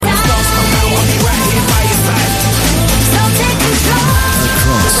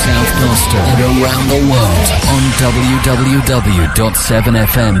the world on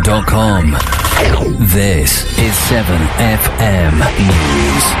www.7fm.com. This is 7FM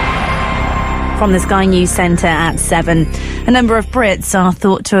News. From the Sky News Centre at 7. A number of Brits are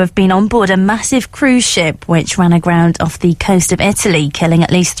thought to have been on board a massive cruise ship which ran aground off the coast of Italy, killing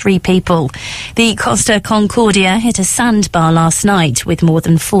at least 3 people. The Costa Concordia hit a sandbar last night with more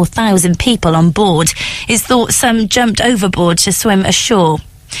than 4,000 people on board. It's thought some jumped overboard to swim ashore.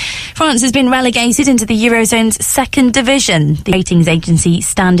 France has been relegated into the Eurozone's second division. The ratings agency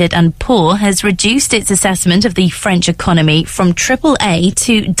Standard & Poor has reduced its assessment of the French economy from AAA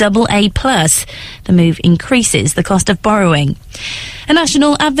to AA+. The move increases the cost of borrowing. A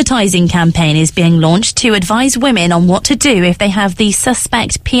national advertising campaign is being launched to advise women on what to do if they have the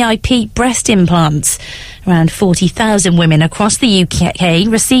suspect PIP breast implants. Around 40,000 women across the UK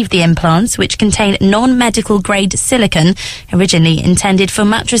received the implants, which contain non-medical grade silicone, originally intended for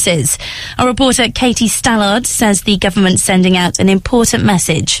mattresses. Our reporter Katie Stallard says the government's sending out an important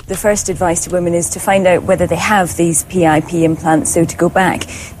message. The first advice to women is to find out whether they have these PIP implants, so to go back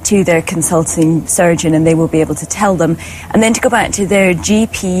to their consulting surgeon and they will be able to tell them, and then to go back to their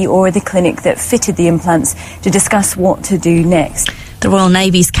GP or the clinic that fitted the implants to discuss what to do next. The Royal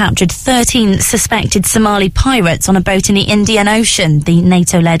Navy's captured 13 suspected Somali pirates on a boat in the Indian Ocean. The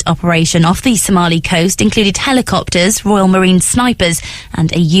NATO-led operation off the Somali coast included helicopters, Royal Marine snipers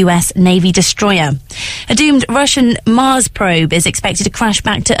and a US Navy destroyer. A doomed Russian Mars probe is expected to crash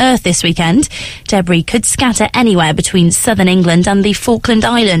back to Earth this weekend. Debris could scatter anywhere between southern England and the Falkland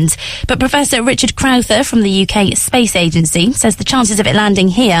Islands. But Professor Richard Crowther from the UK Space Agency says the chances of it landing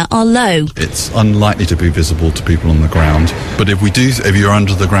here are low. It's unlikely to be visible to people on the ground, but if you're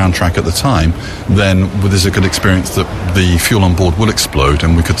under the ground track at the time, then there's a good experience that the fuel on board will explode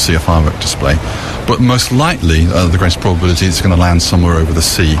and we could see a firework display. But most likely, the greatest probability it's going to land somewhere over the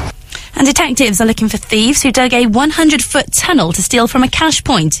sea. And detectives are looking for thieves who dug a 100-foot tunnel to steal from a cash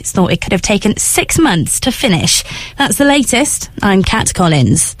point. It's thought it could have taken 6 months to finish. That's the latest. I'm Kat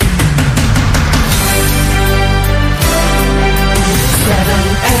Collins.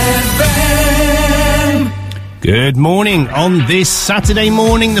 Good morning on this Saturday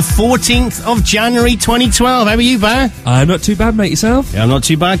morning, the 14th of January 2012. How are you, Bar? I'm not too bad, mate. Yourself? Yeah, I'm not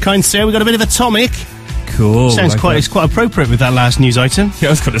too bad, kind sir. We've got a bit of Atomic. Cool. It's quite appropriate with that last news item. Yeah,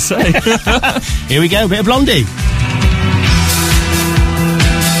 I was going to say. Here we go, a bit of Blondie.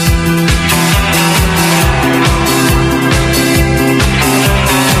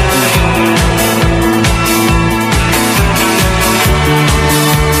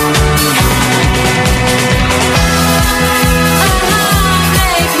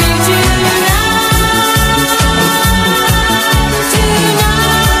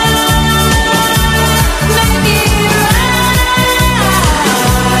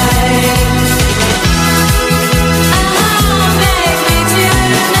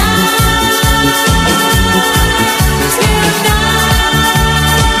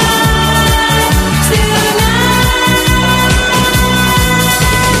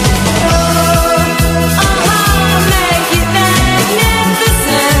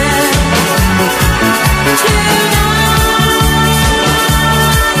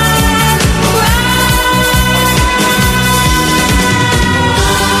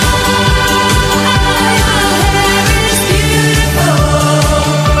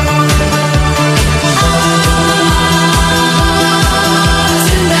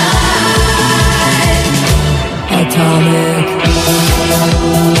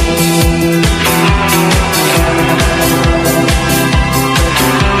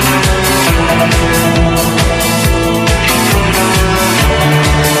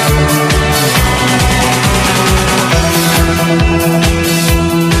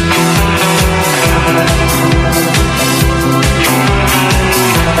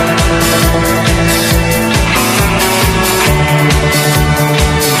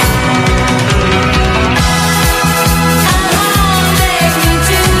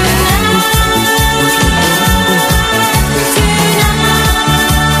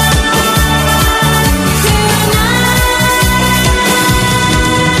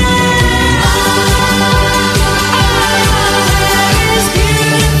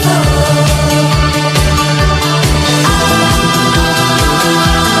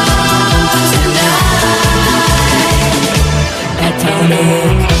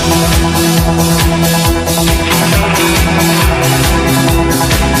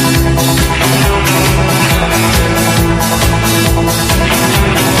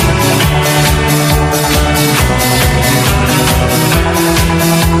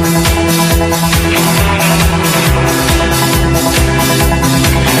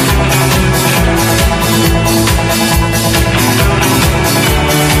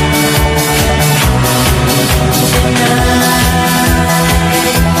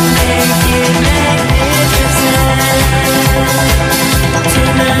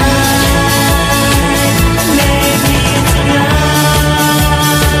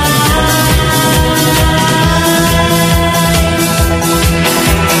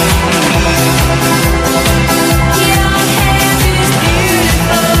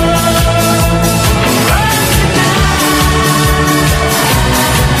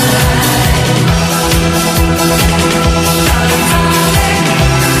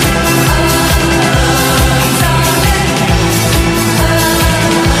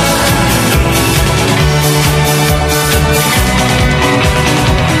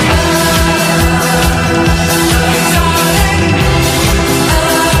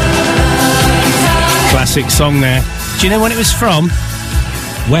 Classic song there. Do you know when it was from?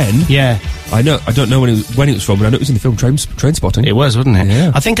 When? Yeah. I don't know when it was from, but I know it was in the film Trainspotting. It was, wasn't it?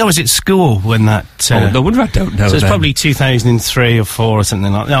 Yeah. I think I was at school when that... no wonder I don't know. So it's then. probably 2003 or 4 or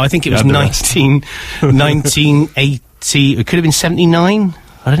something like that. No, I think it was Yeah, the rest. 1980. It could have been 79.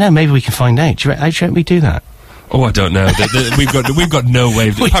 I don't know, maybe we can find out. How do you reckon we do that? Oh, I don't know. We've got no way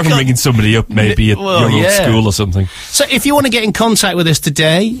of... Apart from ringing somebody up, maybe at your old school or something. So if you want to get in contact with us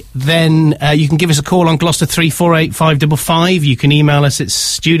today, then you can give us a call on Gloucester 348 555. You can email us at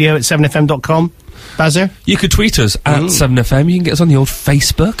studio@7fm.com. Bazzer? You could tweet us at 7FM. You can get us on the old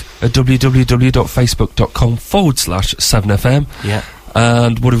Facebook at www.facebook.com/7FM. Yeah.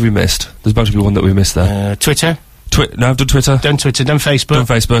 And what have we missed? There's about to be one that we missed there. Twitter? No, I've done Twitter. Done Twitter, done Facebook. Done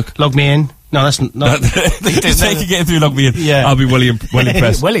Facebook. Log me in. No, that's not... Just take it getting through log me in. Yeah. I'll be well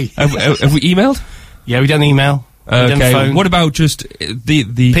impressed. Welly. Have we emailed? Yeah, we done email. We done Okay. phone. What about just the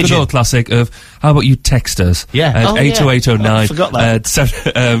good Pigeon. old classic of how about you text us? Yeah. At Oh, yeah. 80809. I forgot that.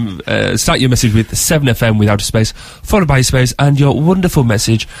 Start your message with 7FM without a space, followed by a space, and your wonderful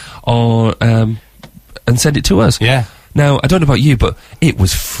message on and send it to us. Yeah. Now, I don't know about you, but it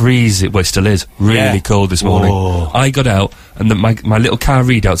was freezing. Well, it still is really Yeah. cold this morning. Whoa. I got out, and my little car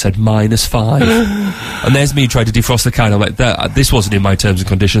readout said -5. And there's me trying to defrost the car, and I'm like, this wasn't in my terms and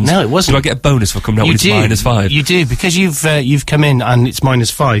conditions. No, it wasn't. Do I get a bonus for coming out when it's -5? You do, because you've come in and it's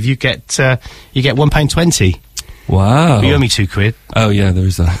 -5. You get £1.20. Wow. You owe me £2. Oh, yeah, there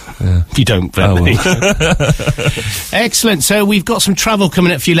is that. Yeah. You don't, but... Oh, well. Excellent. So we've got some travel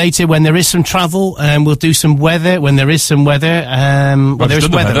coming up for you later. When there is some travel, we'll do some weather. When there is some weather, there's done the weather.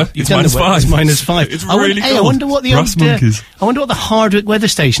 weather. You've It's done the -5. weather. It's -5. It's I really I cold. wonder what the Brass monkeys. I wonder what the Hardwick weather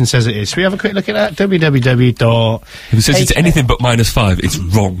station says it is. Should we have a quick look at that? If it says it's anything but -5, it's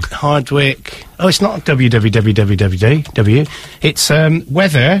wrong. Hardwick. Oh, it's not www. It's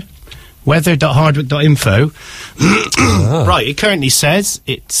weather.hardwick.info. Right, it currently says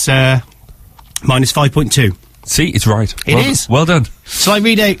it's -5.2. See, it's right. It is. Well done. Shall I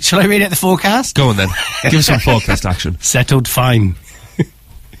read out the forecast? Go on then. Give us some forecast action. Settled fine.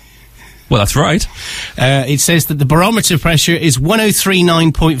 Well, that's right. It says that the barometer pressure is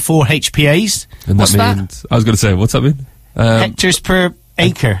 1039.4 HPAs. And What's that means... I was going to say, what's that mean? Hectares per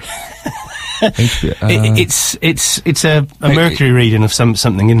acre. It's a mercury reading of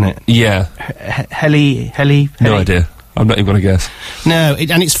something, isn't it? Yeah. Heli. No idea. I'm not even going to guess. No,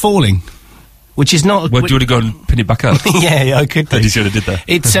 and it's falling, which is not. Well, do you want to go and pin it back up? yeah, I could. I just should have did that.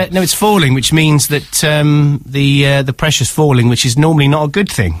 It's no, it's falling, which means that the pressure's falling, which is normally not a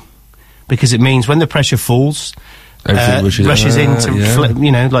good thing, because it means when the pressure falls, Everything rushes into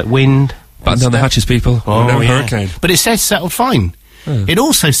like wind. Batten down the hatches, people. Oh, No yeah. hurricane. But it says settled fine. It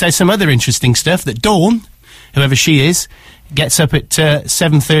also says some other interesting stuff, that Dawn, whoever she is, gets up at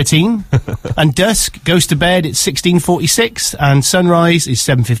 7:13, and dusk goes to bed at 16:46, and sunrise is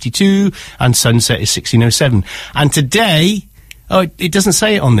 7:52, and sunset is 16:07. And today, it doesn't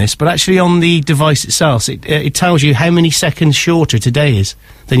say it on this, but actually on the device itself, it tells you how many seconds shorter today is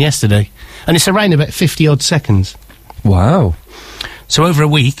than yesterday, and it's around about 50-odd seconds. Wow. So over a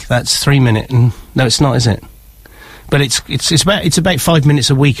week, that's 3 minutes. No, it's not, is it? But it's about 5 minutes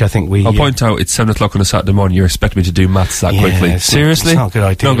a week, I think. I'll point out it's 7 o'clock on a Saturday morning. You expect me to do maths that quickly? Seriously? It's not a good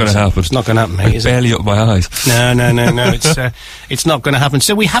idea. Not going to happen. It's not going to happen, mate. I barely up my eyes. No. It's not going to happen.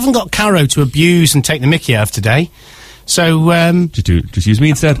 So we haven't got Caro to abuse and take the mickey out of today. So Just use me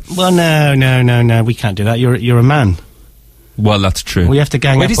instead. well, no. We can't do that. You're a man. Well, that's true. We have to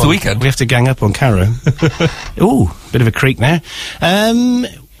gang up. Wait, it's the weekend. We have to gang up on Caro. Ooh, bit of a creak there.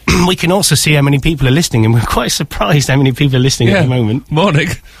 We can also see how many people are listening, and we're quite surprised how many people are listening at the moment. Morning.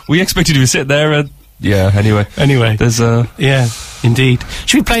 We expected you to sit there and... Yeah, anyway. There's Yeah, indeed.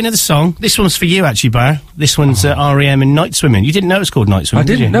 Should we play another song? This one's for you, actually, Bar. This one's R.E.M. and Night Swimming. You didn't know it was called Night Swimming, I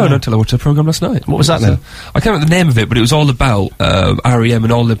didn't did you? know until I watched the programme last night. What was that then? I can't remember the name of it, but it was all about R.E.M.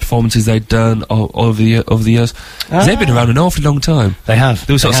 and all the performances they'd done over the years. 'Cause they've been around an awfully long time. They have.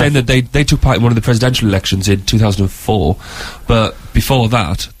 They were sort of saying that they took part in one of the presidential elections in 2004, but before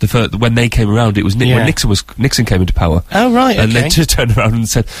that, when they came around, it was when Nixon came into power. Oh, right, And okay. they just turned around and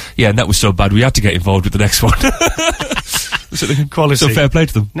said, yeah, and that was so bad, we had to get involved with the next one. Quality. So fair play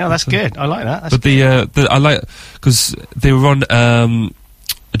to them. No, that's good. I like that. That's But I like, because they were on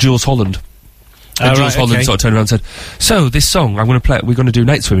Jules Holland. And Jules Holland sort of turned around and said, so this song we're going to do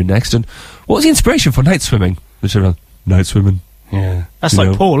Night Swimming next, and what was the inspiration for Night Swimming? They turned around, Night Swimming. Yeah. That's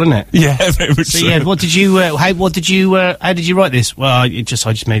like Paul, isn't it? Yeah, very much So yeah, how did you write this? Well, I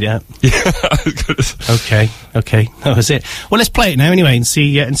just made it up. Yeah. Okay, that was it. Well, let's play it now anyway and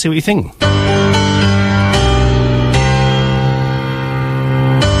see what you think.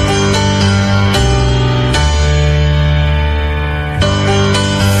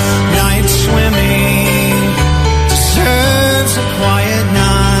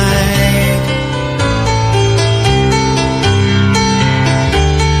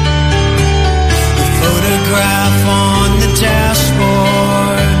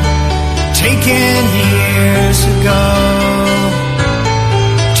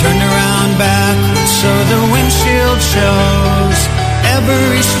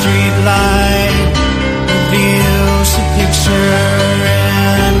 Every street light reveals a picture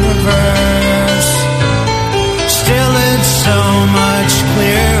in reverse. Still it's so much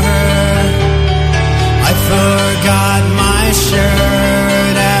clearer. I forgot my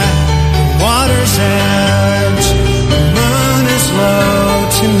shirt at the water's edge. The moon is low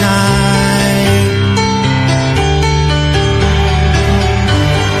tonight.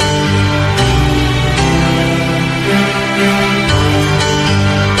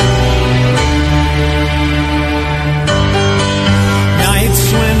 Night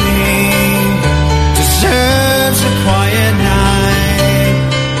swimming deserves a quiet night.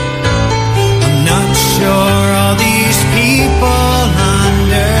 I'm not sure all these people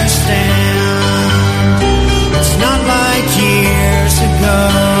understand. It's not like years ago.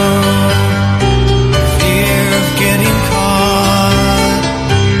 Fear of getting caught.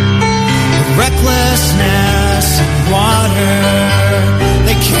 The recklessness of water.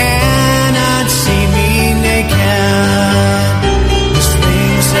 They cannot see me naked. These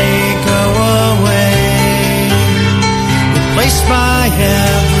things, they go away. Replaced by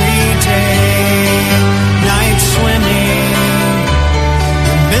everyday night swimming,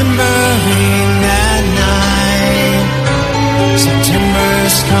 remembering that night.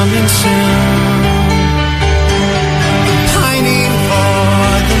 September's coming soon. I'm pining for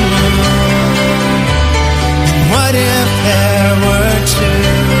the moon. And what if there were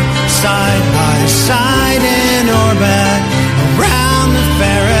two side by side in orbit around the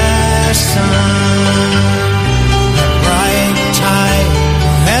fairest sun? That bright tide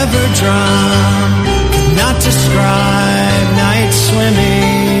ever drum could not describe night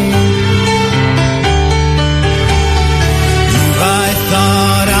swimming. You, I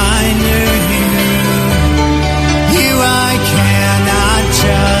thought I knew you. You, I cannot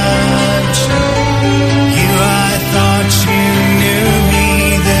judge. You, I thought you knew me.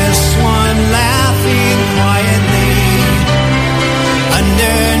 This one laughing quietly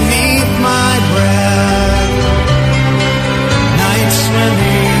underneath my breath. Night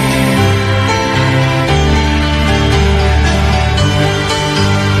swimming.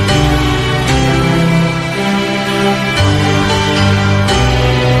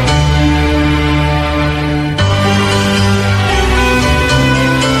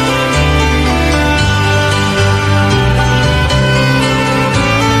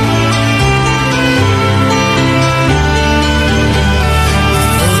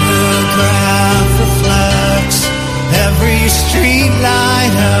 Photograph reflects every street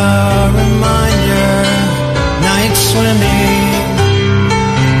light, a reminder. Night swimming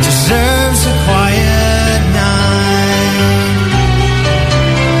deserves a quiet night.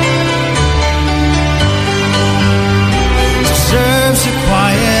 Deserves a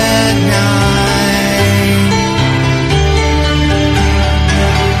quiet night.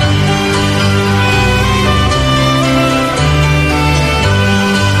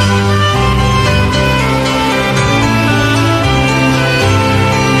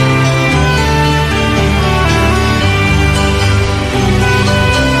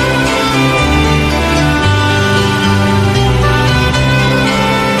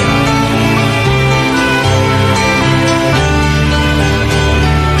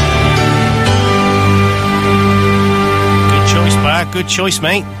 Good choice,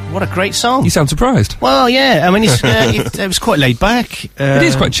 mate. What a great song. You sound surprised. Well, yeah. I mean, it was quite laid back. It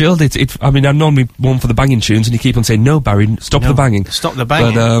is quite chilled. I mean, I'm normally one for the banging tunes, and you keep on saying, "No, Barry, stop the banging." Stop the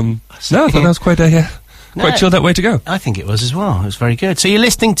banging. But no, I thought that was quite chilled that way to go. I think it was as well. It was very good. So you're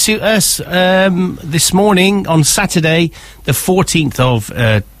listening to us this morning on Saturday, the 14th of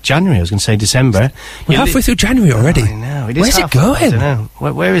January. I was going to say December. We're halfway through January already. I know. Where's it going? I don't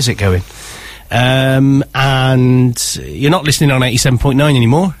know. Where is it going? And you're not listening on 87.9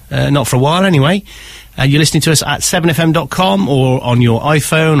 anymore, not for a while anyway. You're listening to us at 7fm.com or on your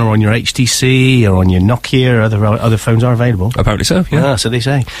iPhone or on your HTC or on your Nokia. Other phones are available. Apparently so, yeah. So they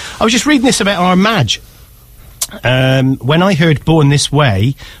say. I was just reading this about our Madge. When I heard Born This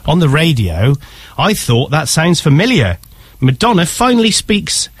Way on the radio, I thought that sounds familiar. Madonna finally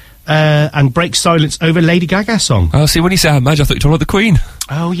speaks and breaks silence over Lady Gaga's song. Oh, see, when you say our Madge, I thought you were talking about the Queen.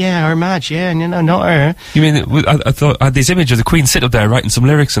 Oh, yeah, our Madge, yeah, no, not her. You mean, I thought I had this image of the Queen sit up there writing some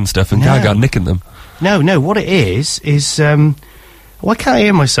lyrics and stuff and Gaga nicking them. No, what it is, why can't I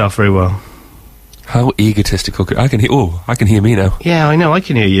hear myself very well? How egotistical I can hear me now. Yeah, I know, I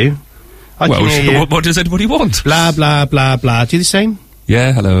can hear you. I can hear you. What does anybody want? Blah, blah, blah, blah. Do you the same?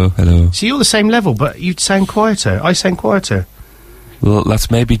 Yeah, hello. So you're the same level, but you sound quieter. I sound quieter. Well, that's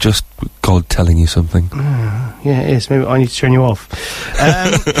maybe just God telling you something. Yeah, it is. Maybe I need to turn you off.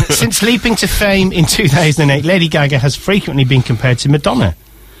 Since leaping to fame in 2008, Lady Gaga has frequently been compared to Madonna.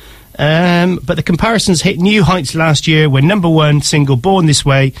 But the comparisons hit new heights last year when #1 single Born This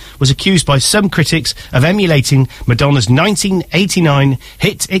Way was accused by some critics of emulating Madonna's 1989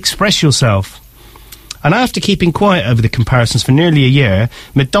 hit Express Yourself. And after keeping quiet over the comparisons for nearly a year,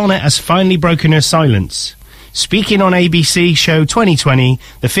 Madonna has finally broken her silence. Speaking on ABC show 2020,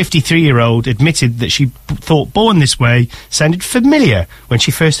 the 53-year-old admitted that she thought Born This Way sounded familiar when she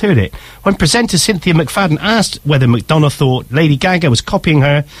first heard it. When presenter Cynthia McFadden asked whether Madonna thought Lady Gaga was copying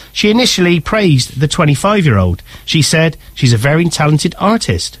her, she initially praised the 25-year-old. She said she's a very talented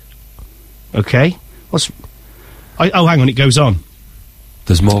artist. Okay. Oh, hang on, it goes on.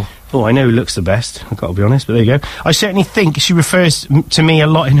 There's more. Oh, I know who looks the best, I've got to be honest, but there you go. I certainly think she refers to me a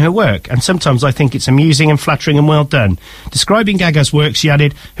lot in her work, and sometimes I think it's amusing and flattering and well done. Describing Gaga's work, she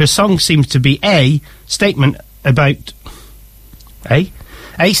added, her song seems to be a statement about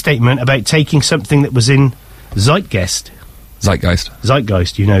taking something that was in Zeitgeist,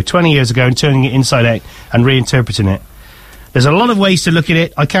 you know, 20 years ago and turning it inside out and reinterpreting it. There's a lot of ways to look at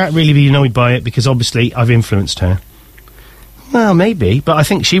it. I can't really be annoyed by it because obviously I've influenced her. Well, maybe, but I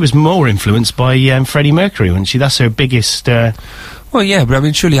think she was more influenced by Freddie Mercury, wasn't she? That's her biggest... Well, yeah, but I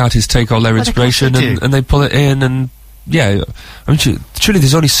mean, surely artists take all their inspiration and they pull it in, and yeah, I mean, surely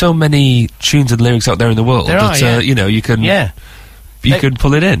there's only so many tunes and lyrics out there in the world that, you know, you can... Yeah. You can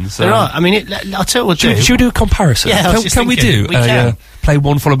pull it in. So. There are. I mean, I'll tell you what we'll do. Should we do a comparison? Yeah, can we do? We can. Play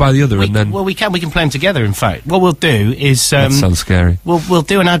one followed by the other, and then... Well, we can play them together, in fact. What we'll do is... that sounds scary. We'll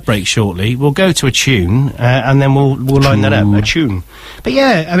do an ad break shortly. We'll go to a tune, and then we'll line that up. A tune. But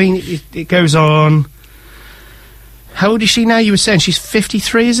yeah, I mean, it goes on... How old is she now? You were saying she's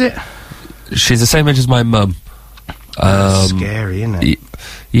 53, is it? She's the same age as my mum. Scary, isn't it?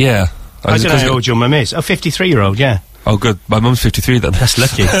 Yeah. I don't know how old your mum is. Oh, 53-year-old, yeah. Oh, good. My mum's 53 then. That's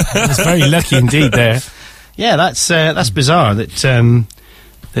lucky. That's very lucky indeed there. Yeah, that's bizarre that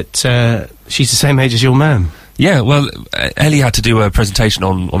she's the same age as your mum. Yeah, well, Ellie had to do a presentation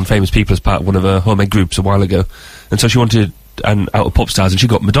on famous people as part of one of her homemade groups a while ago. And so she wanted an out of pop stars, and she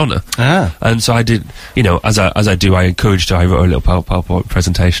got Madonna. Ah. And so I did, you know, as I do, I encouraged her. I wrote a little PowerPoint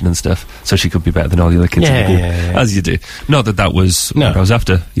presentation and stuff, so she could be better than all the other kids in the group. Yeah. As you do. Not that was what I was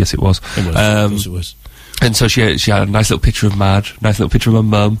after. Yes, it was. It was. Of course it was. And so she had a nice little picture of Mad, nice little picture of my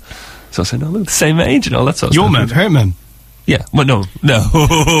mum. So I said, look, the same age and all that sort of stuff. Your mum? Her mum? Yeah. Well, no.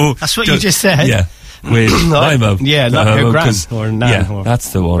 That's what you just said? Yeah. With my mum. Yeah, like her gran, or nan. Yeah, or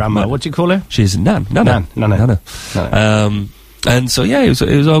that's the one. Grandma. What do you call her? She's Nana. Nana. And so, yeah, it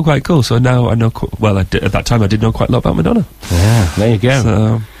was all quite cool. So now I know, at that time I did know quite a lot about Madonna. Yeah, there you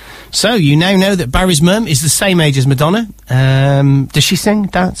go. So you now know that Barry's mum is the same age as Madonna. Does she sing,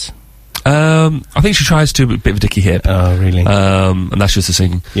 dance? I think she tries to, a bit of a Dickie Hip. Oh, really? And that's just the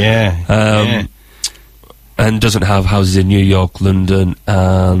singing. Yeah. And doesn't have houses in New York, London,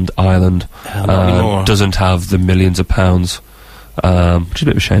 and Ireland. Not anymore. Doesn't have the millions of pounds, which is a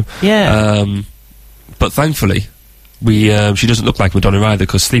bit of a shame. Yeah. But thankfully, she doesn't look like Madonna either,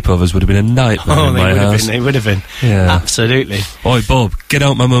 because sleepovers would have been a nightmare in my house. They would have been. Yeah. Absolutely. Oi, Bob, get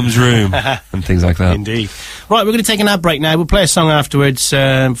out my mum's room. And things like that. Indeed. Right, we're going to take an ad break now. We'll play a song afterwards.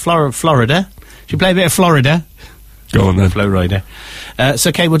 Florida. Should we play a bit of Florida? Go on then. Flow Rider. It's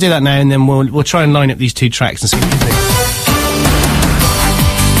okay, we'll do that now, and then we'll try and line up these two tracks and see what you think.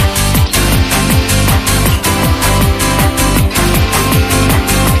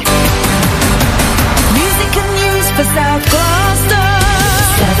 Music and news for South Gloucester.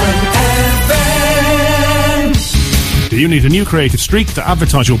 7FM. Do you need a new creative streak to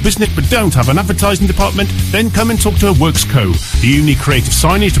advertise your business but don't have an advertising department? Then come and talk to Works Co. Do you need creative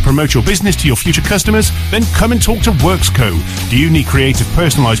signage to promote your business to your future customers? Then come and talk to Works Co. Do you need creative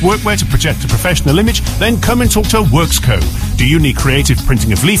personalised workwear to project a professional image? Then come and talk to Works Co. Do you need creative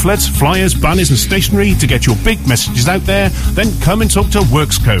printing of leaflets, flyers, banners and stationery to get your big messages out there? Then come and talk to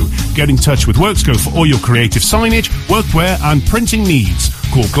Works Co. Get in touch with Works Co for all your creative signage, workwear and printing needs.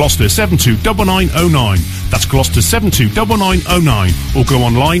 Call Gloucester 729909. That's Gloucester 729909. Or go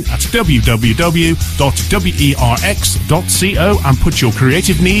online at www.werx.co and put your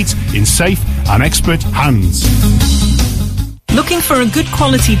creative needs in safe and expert hands. Looking for a good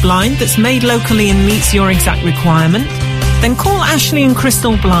quality blind that's made locally and meets your exact requirement? Then call Ashley and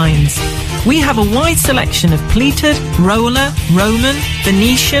Crystal Blinds. We have a wide selection of pleated, roller, Roman,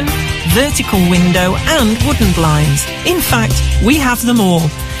 Venetian, vertical window and wooden blinds. In fact, we have them all.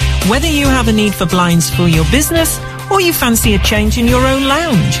 Whether you have a need for blinds for your business, or you fancy a change in your own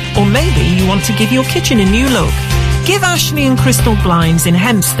lounge, or maybe you want to give your kitchen a new look, Give Ashley and Crystal Blinds in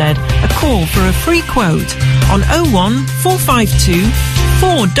Hempstead a call for a free quote on 01 452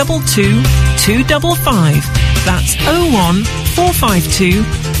 422 255. That's 01 452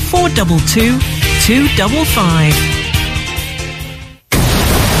 422 255.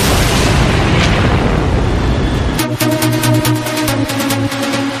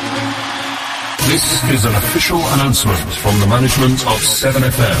 This is an official announcement from the management of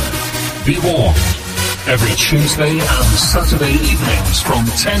 7FM. Be warned, every Tuesday and Saturday evenings from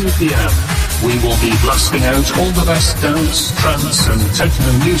 10 p.m. we will be blasting out all the best dance, trance and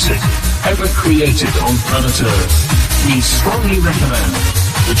techno music ever created on planet Earth. We strongly recommend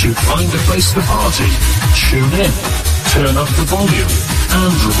that you find a place to party, tune in, turn up the volume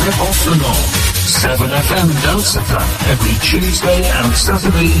and rip off the knob. 7FM Dance Attack every Tuesday and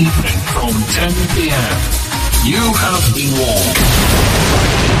Saturday evening from 10 p.m. You have been warned.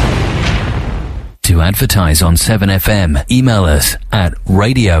 To advertise on 7FM, email us at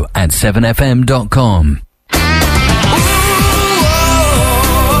radio@7fm.com.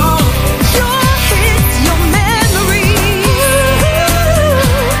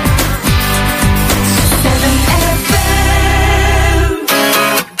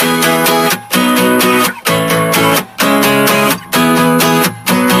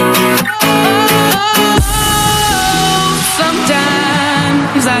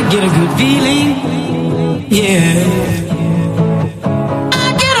 Get a good feeling, yeah.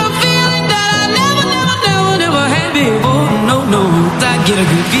 I get a feeling that I never had before. No, I get a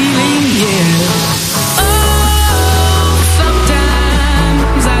good feeling, yeah. Oh,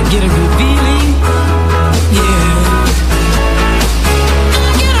 sometimes I get a good feeling, yeah.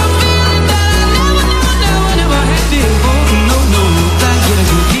 I get a feeling that I never had before. No, I get a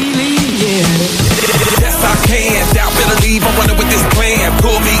good feeling, yeah. Yes, I can. Doubt, better leave. I'm running with this plan.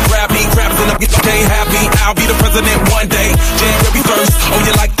 Pull me, grab it up, get okay, happy. I'll be the president one day. January 1st, oh,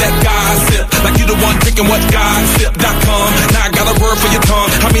 you like that gossip? Like you the one drinking what gossip.com. Now I got a word for your tongue.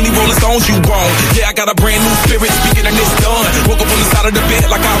 How many Rolling Stones you want? Yeah, I got a brand new spirit, speaking and it's done. Woke up on the side of the bed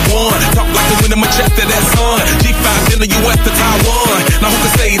like I won. Talk like the wind in my chest to that sun. G5 in the US to Taiwan. Now who can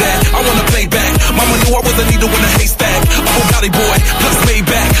say that? I wanna play back. Mama knew I was a needle in a haystack. A whole body boy, plus way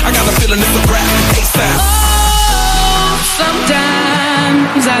back. I got a feeling it's a rap. ASAP.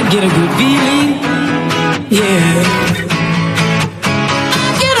 Sometimes I get a good feeling, yeah. I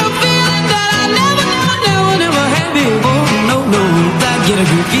get a feeling that I never had before. No, I get a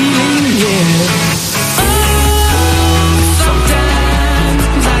good feeling, yeah. Oh,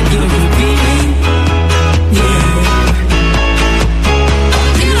 sometimes I get a good feeling, yeah. I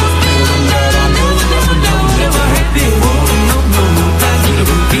get a feeling that I never had before. No, I get a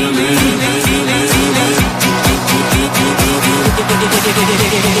good feeling.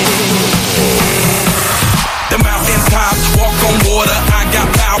 The mountaintop, walk on water, I got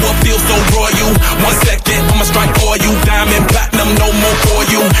power, feel so royal. 1 second, I'ma strike for you. Diamond, platinum, no more for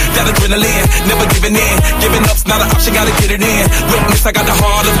you. That adrenaline, never giving in. Giving up's not an option, gotta get it in. Witness, I got the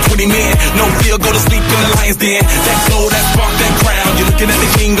heart of 20 men. No fear, go to sleep in the lion's den. That glow, that spark, that crown. You're looking at the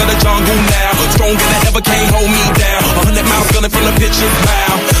king of the jungle now. Stronger than ever, can't hold me down. 100 miles gunning from the pitcher's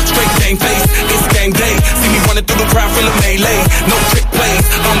bow. Straight game face, it's game day. See me running through the crowd, feeling melee. No trick plays,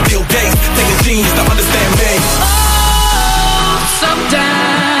 I'm Bill Gates. Take a genius to understand me. Oh,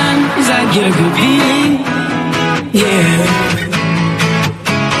 sometimes I get a good feeling, yeah. I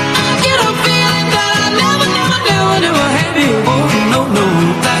get a feeling that I never had before. No,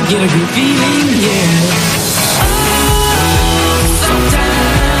 I get a good feeling, yeah. Oh,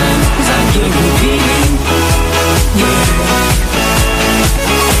 sometimes I get a good feeling, yeah.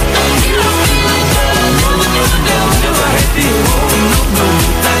 I get a feeling that I never had before. No,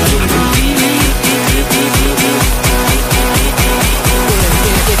 I get a good feeling.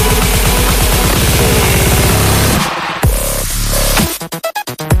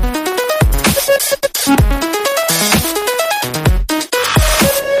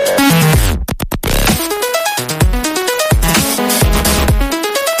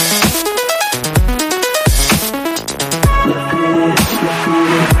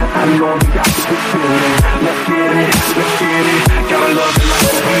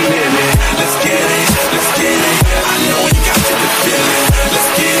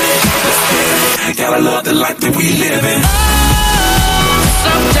 Gotta love the life that we live in. Oh,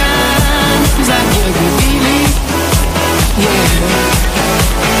 sometimes I get a good feeling, yeah.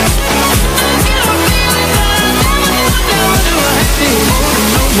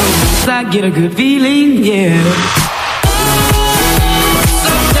 I get a good feeling, yeah. Oh,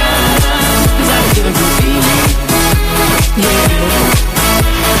 sometimes I get a good feeling, yeah.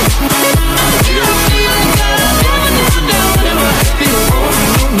 I get a feeling that I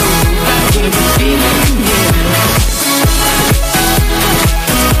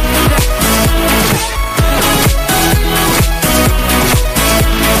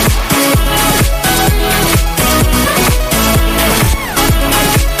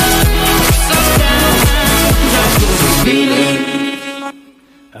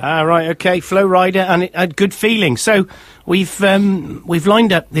Okay, Flow Rider and a good feeling. So we've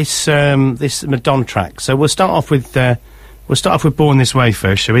lined up this this Madonna track. So we'll start off with Born This Way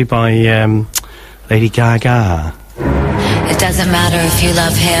first, shall we? By Lady Gaga. It doesn't matter if you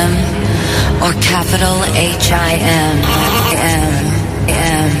love him or capital H-I-M.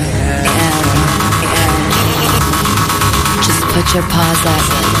 Just put your paws up,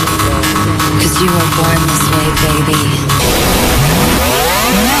 'cause you were born this way, baby.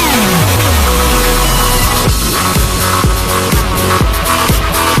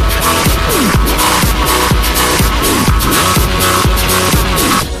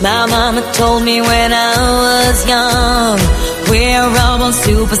 My mama told me when I was young, we're all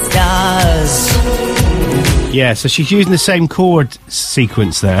superstars. Yeah, so she's using the same chord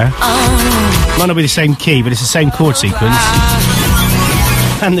sequence there. Might not be the same key, but it's the same chord sequence.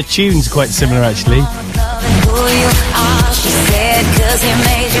 And the tune's quite similar, actually.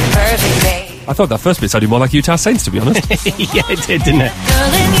 I thought that first bit sounded more like Utah Saints, to be honest. Yeah, it did, didn't it?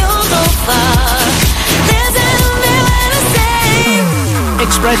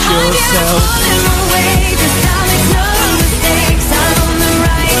 Express yourself.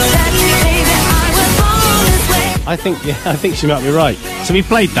 I think she might be right. So we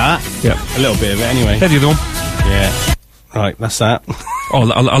played that. Yeah. A little bit of it anyway. Play the other one. Yeah. Right, that's that. Oh,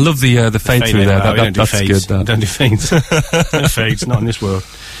 I love the fade through there. That's good. That. Don't do fades. No fades, not in this world.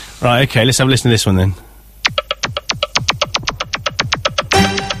 Right, okay, let's have a listen to this one then.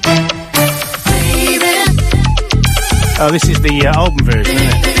 Oh, this is the album version, isn't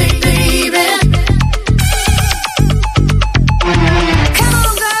it?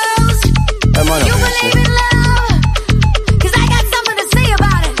 That might not be actually.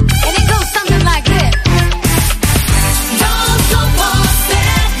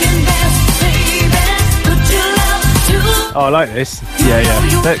 Oh, I like this. Yeah.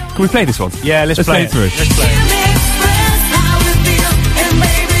 Can we play this one? Yeah, let's play it through. Let's play it.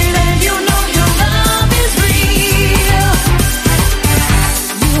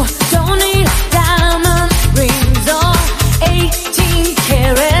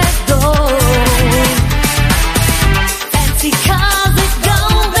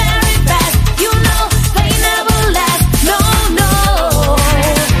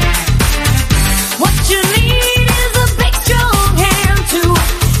 Strong hand to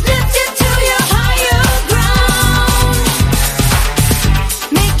lift you to your higher ground.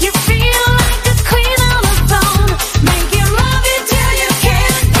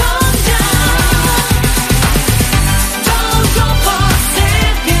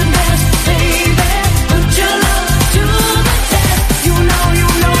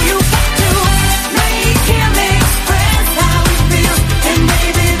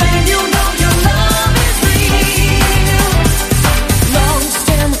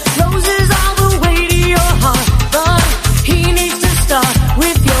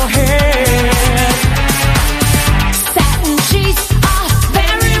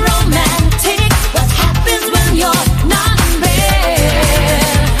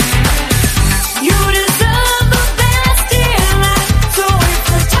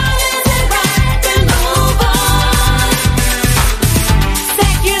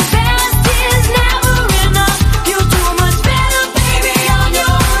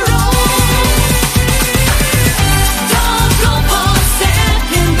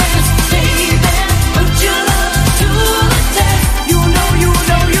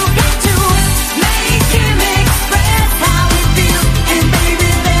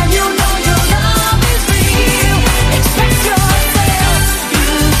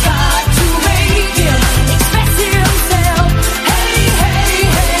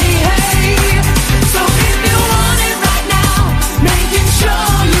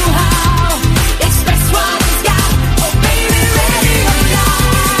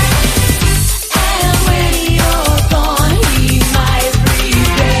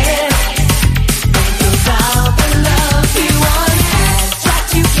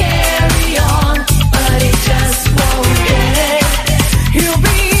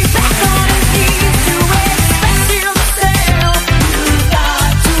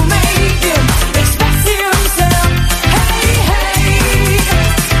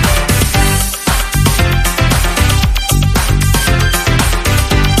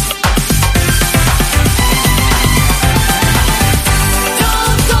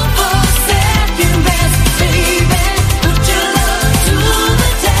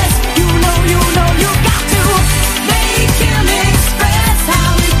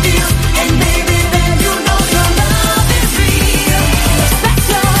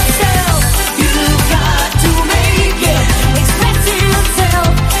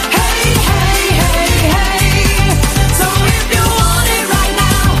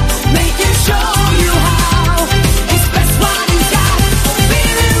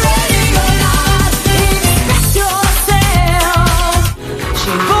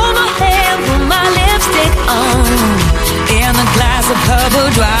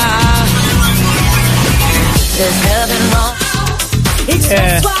 There's nothing wrong.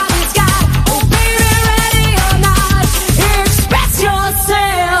 Express what it's got. Oh, baby, ready or not, express yourself.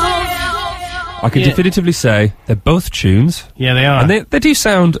 I can definitively say they're both tunes. Yeah, they are. And they do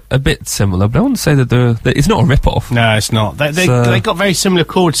sound a bit similar, but I wouldn't say that it's not a rip-off. No, it's not. They got very similar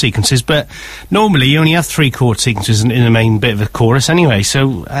chord sequences, but normally you only have 3 chord sequences in the main bit of a chorus anyway,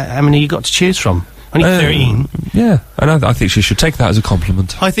 so how many you got to choose from? Only 13. Yeah, and I think she should take that as a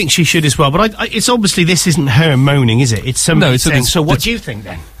compliment. I think she should as well, but it's obviously this isn't her moaning, is it? It's somebody saying, so what do you think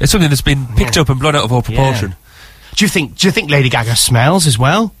then? It's something that's been picked up and blown out of all proportion. Yeah. Do you think Lady Gaga smells as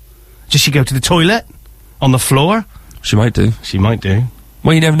well? Does she go to the toilet? On the floor? She might do. She might do.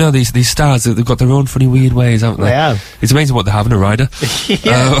 Well, you never know, these stars, they've got their own funny, weird ways, haven't they? They have. It's amazing what they have in a rider.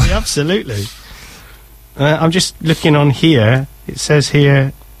 Yeah, absolutely. I'm just looking on here. It says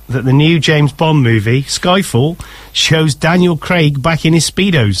here that the new James Bond movie, Skyfall, shows Daniel Craig back in his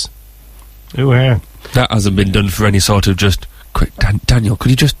Speedos. Ooh, yeah. That hasn't been done for any sort of just... Quick, Daniel,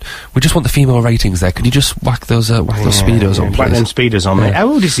 we just want the female ratings there. Could you just whack those Speedos on, please? Whack them Speedos on, mate. How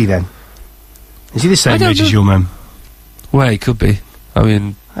old is he then? Is he the same age as your mum? Well, he could be. I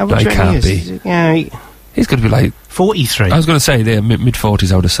mean, he can't be. Yeah, he's got to be like 43. I was going to say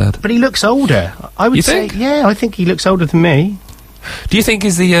mid-40s. I would have said. But he looks older. I would say. Yeah, I think he looks older than me. Do you think he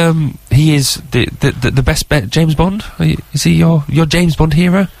is the best bet James Bond? Is he your James Bond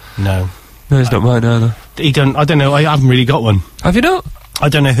hero? No, he's not mine either. I don't know. I haven't really got one. Have you not? I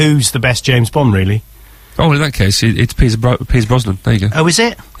don't know who's the best James Bond, really. Oh, well, in that case, it's Pierce Brosnan. There you go. Oh, is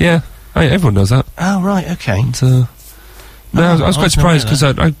it? Yeah. Everyone knows that. Oh, right, okay. And, I was quite surprised because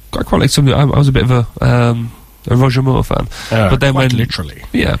I quite like something. I was a bit of a Roger Moore fan. But then quite literally.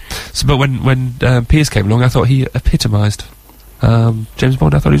 Yeah. So, but when Pierce came along, I thought he epitomised James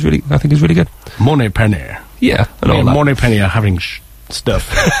Bond. I think he's really good. Money Penny. Yeah. And all that. Money Penny are having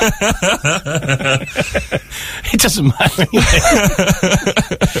stuff. It doesn't matter.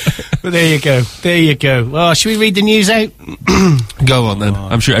 But there you go. Oh, should we read the news out? Go on then.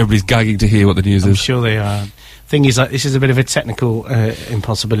 I'm sure everybody's gagging to hear what the news is. I'm sure they are. Thing is, this is a bit of a technical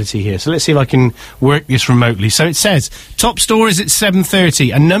impossibility here. So let's see if I can work this remotely. So it says, top stories at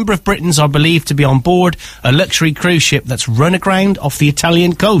 7:30. A number of Britons are believed to be on board a luxury cruise ship that's run aground off the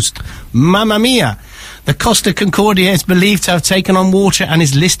Italian coast. Mamma mia! The Costa Concordia is believed to have taken on water and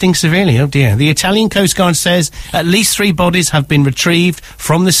is listing severely. Oh dear. The Italian Coast Guard says at least 3 bodies have been retrieved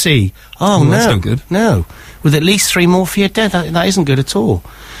from the sea. Oh, no. That's not good. No. With at least 3 more feared dead. That isn't good at all.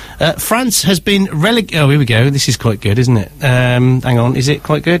 France has been relegated... Oh, here we go. This is quite good, isn't it? Hang on. Is it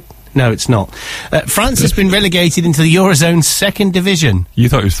quite good? No, it's not. France has been relegated into the Eurozone's 2nd division. You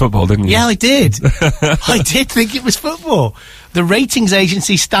thought it was football, didn't you? Yeah, I did. I did think it was football. The ratings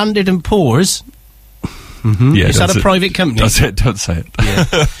agency Standard & Poor's... Mm-hmm. Yeah, is that a private company? Don't say it.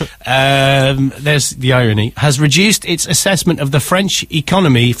 Yeah. There's the irony. Has reduced its assessment of the French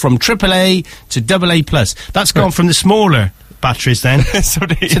economy from AAA to AA+. That's gone from the smaller batteries then to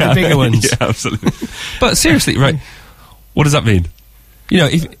the bigger ones. Yeah, absolutely. But seriously, right, what does that mean? You know,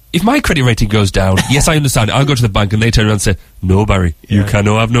 if my credit rating goes down, yes, I understand it. I'll go to the bank and they turn around and say, no, Barry, you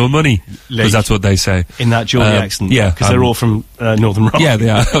cannot have no money. Because that's what they say. In that Geordie accent. Yeah. Because they're all from Northern Rock. Yeah, they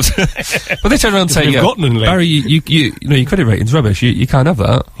are. But they turn around and say, Barry, you know, your credit rating's rubbish. You can't have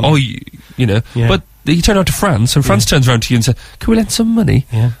that. Yeah. Or, you know. Yeah. But you turn around to France, and France turns around to you and says, can we lend some money?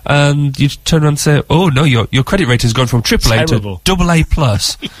 Yeah. And you turn around and say, oh, no, your credit rating's gone from AAA to AA+.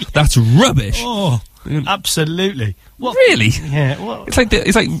 That's rubbish. Oh, absolutely. What? Really? Yeah. What? It's like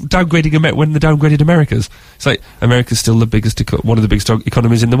downgrading when they downgraded America's. It's like America's still the biggest, one of the biggest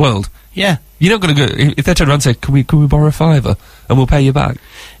economies in the world. Yeah. You're not going to go if they turn around and say, "Can we borrow a $5 and we'll pay you back?"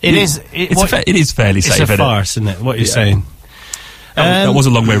 It is fairly safe. It's a farce, isn't it? What you're saying. That was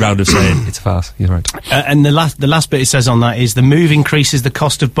a long way round of saying it's a farce. You're right. And the last bit it says on that is the move increases the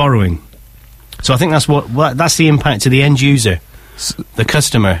cost of borrowing. So I think that's that's the impact to the end user, the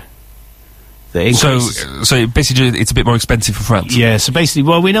customer. So basically, it's a bit more expensive for France. Yeah. So basically,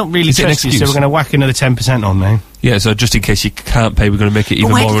 well, we don't really trust you, so we're going to whack another 10% on now. Yeah. So just in case you can't pay, we're going to make it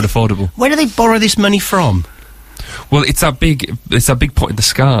even more unaffordable. Where do they borrow this money from? Well, it's that big pot in the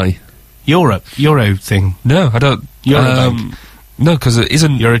sky. Euro thing. No, I don't. Eurobank. No, because it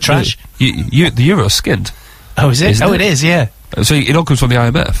isn't. Euro trash. The euro's skinned. Oh, is it? Oh, it is. Yeah. So it all comes from the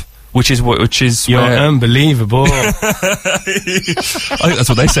IMF. Which is you're unbelievable. I think that's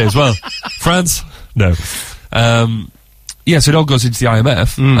what they say as well. France, no. Yeah, so it all goes into the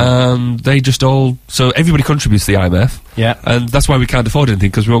IMF, and they just all... So everybody contributes to the IMF. Yeah. And that's why we can't afford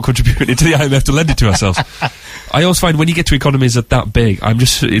anything, because we're all contributing to the IMF to lend it to ourselves. I always find when you get to economies that big,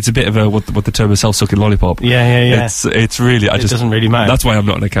 it's a bit of a, what the term is, self-sucking lollipop. Yeah. It's really... It doesn't really matter. That's why I'm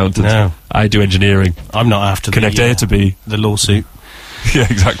not an accountant. No. I do engineering. I'm not after Connect A to B. The lawsuit. Yeah,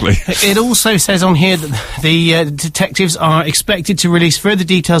 exactly. It also says on here that the detectives are expected to release further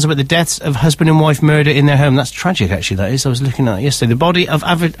details about the deaths of husband and wife murder in their home. That's tragic, actually, that is. I was looking at it yesterday. The body of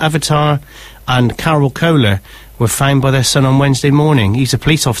Avatar and Carol Kohler were found by their son on Wednesday morning. He's a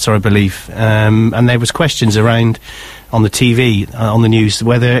police officer, I believe. And there was questions around on the TV, on the news,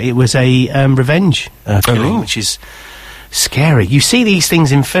 whether it was a revenge killing, which is scary. You see these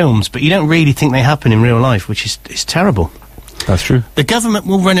things in films, but you don't really think they happen in real life, which is terrible. That's true. The government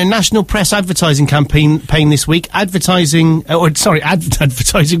will run a national press advertising campaign this week, advertising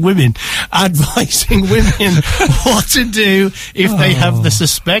women, advising women what to do if they have the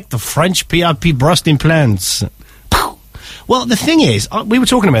suspect of French PRP breast implants. Well, the thing is, we were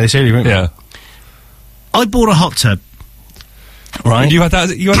talking about this earlier, weren't we? Yeah. I bought a hot tub. Right. And you had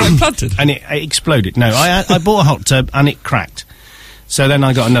that implanted? And it exploded. No, I bought a hot tub and it cracked. So then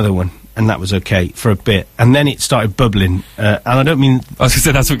I got another one. And that was okay for a bit, and then it started bubbling. And I don't mean... I was going to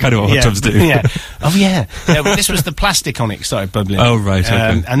say, that's what kind of hot tubs do. Yeah. Oh, yeah. Yeah, but this was the plastic on it started bubbling. Oh, right,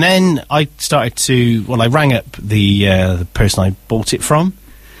 okay. And then I started to... Well, I rang up the person I bought it from,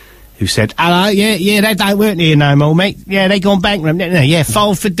 who said, hello, yeah, they don't work here no more, mate. Yeah, they gone bankrupt. Yeah,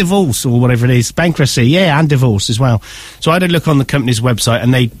 filed for divorce, or whatever it is. Bankruptcy, yeah, and divorce as well. So I had a look on the company's website,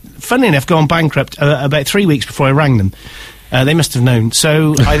 and they, funnily enough, gone bankrupt about 3 weeks before I rang them. They must have known.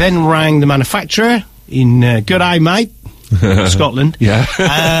 So I then rang the manufacturer in Good Eye, mate, Scotland. Yeah.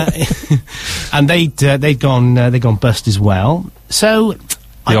 And they'd gone bust as well. So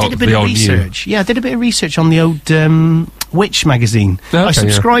I did a bit of research. Yeah, I did a bit of research on the old Witch magazine. Okay, I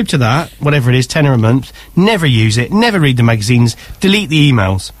subscribe to that, whatever it is, £10 a month. Never use it. Never read the magazines. Delete the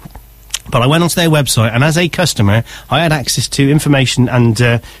emails. But I went onto their website, and as a customer, I had access to information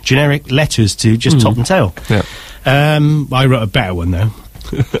and generic letters to just top and tail. Yeah. I wrote a better one, though.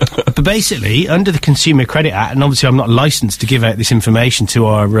 But basically, under the Consumer Credit Act, and obviously I'm not licensed to give out this information to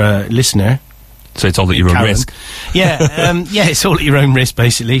our listener. So it's all at your own risk? Yeah, it's all at your own risk,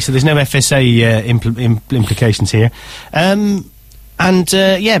 basically. So there's no FSA implications here.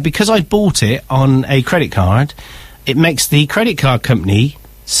 Because I bought it on a credit card, it makes the credit card company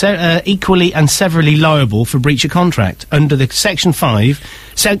equally and severally liable for breach of contract under the Section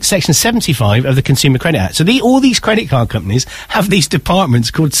 75 of the Consumer Credit Act. So all these credit card companies have these departments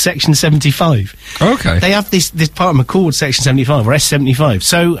called Section 75. Okay. They have this department called Section 75 or S75.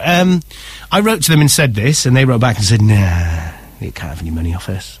 So I wrote to them and said this, and they wrote back and said, nah, you can't have any money off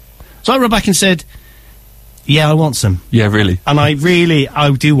us. So I wrote back and said, yeah, I want some. Yeah, really. And I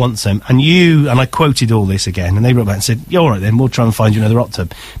do want some. And I quoted all this again, and they wrote back and said, yeah, all right then, we'll try and find you another hot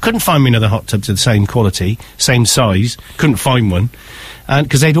tub. Couldn't find me another hot tub to the same quality, same size, couldn't find one,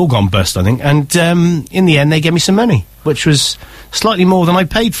 because they'd all gone bust, I think. And in the end, they gave me some money, which was slightly more than I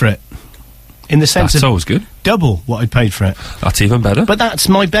paid for it. In the sense that's always good. Double what I paid for it. That's even better. But that's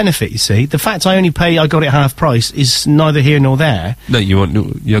my benefit, you see. The fact I got it half price is neither here nor there. No,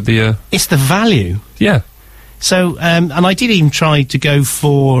 it's the value. Yeah. So, and I did even try to go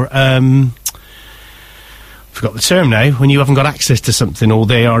for, forgot the term now, when you haven't got access to something or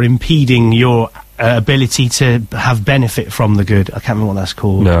they are impeding your ability to have benefit from the good. I can't remember what that's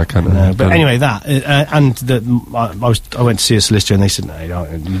called. No, I can't remember. But anyway, that, I went to see a solicitor and they said, no,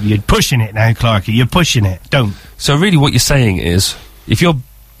 you're pushing it now, Clarky, you're pushing it, don't. So really what you're saying is, if your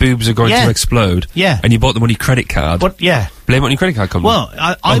boobs are going to explode, and you bought them on your credit card, blame it on your credit card company. Well,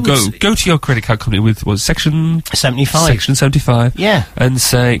 I would go to your credit card company with Section 75. Section 75. Yeah. And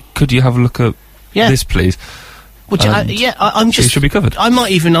say, could you have a look at this, please? Which I'm just... You should be covered. I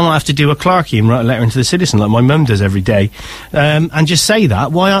might have to do a Clarky and write a letter into the Citizen like my mum does every day, and just say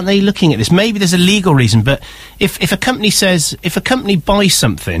that. Why aren't they looking at this? Maybe there's a legal reason, but if a company buys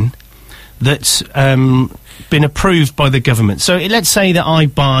something that's been approved by the government. So let's say that I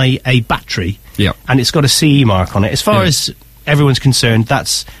buy a battery, and it's got a CE mark on it. As far as everyone's concerned,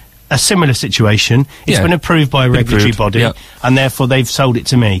 that's a similar situation. It's been approved by a regulatory body, and therefore they've sold it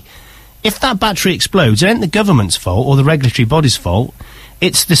to me. If that battery explodes, it ain't the government's fault or the regulatory body's fault.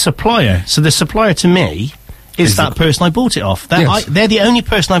 It's the supplier. So the supplier to me is that person I bought it off. They're the only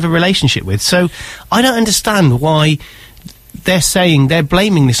person I have a relationship with. So I don't understand why they're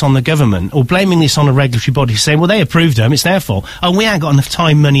blaming this on the government or blaming this on a regulatory body, saying, well, they approved them, it's their fault. And we ain't got enough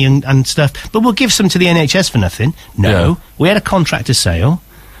time, money and stuff, but we'll give some to the NHS for nothing. No, we had a contractor sale.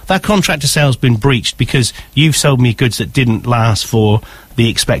 that contract of sale's been breached because you've sold me goods that didn't last for the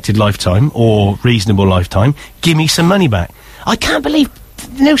expected lifetime or reasonable lifetime. Give me some money back. I can't believe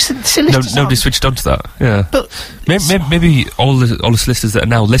solicitors. Nobody switched on to that. Yeah, but maybe all the solicitors that are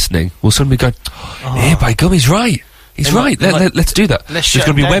now listening will suddenly go, "Hey, by gum, he's right. He's right. Let's do that." There's going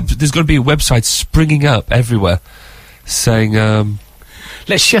to be a website springing up everywhere saying,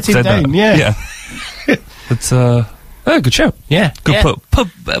 "Let's shut him down." Yeah. It's good show. Yeah, good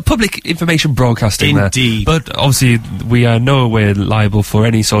public information broadcasting. Indeed. There. But obviously, we are nowhere liable for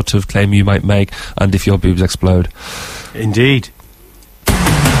any sort of claim you might make, and if your boobs explode. Indeed.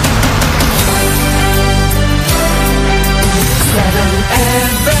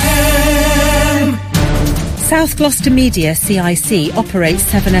 South Gloucester Media CIC operates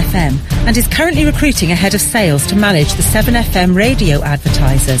 7FM and is currently recruiting a head of sales to manage the 7FM radio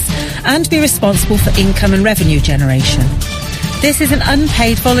advertisers and be responsible for income and revenue generation. This is an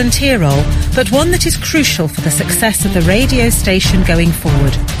unpaid volunteer role, but one that is crucial for the success of the radio station going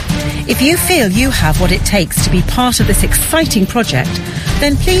forward. If you feel you have what it takes to be part of this exciting project,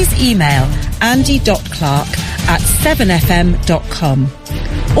 then please email andy.clark@7fm.com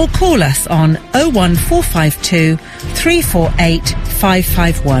or call us on 01452 348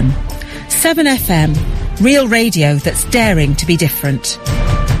 551. 7FM, real radio that's daring to be different.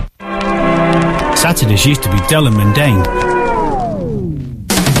 Saturdays used to be dull and mundane.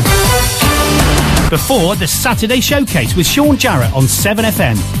 Before the Saturday Showcase with Sean Jarrett on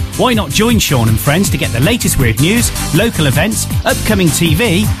 7FM. Why not join Sean and friends to get the latest weird news, local events, upcoming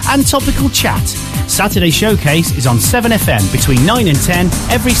TV and topical chat. Saturday Showcase is on 7FM between 9 and 10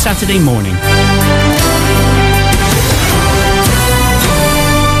 every Saturday morning.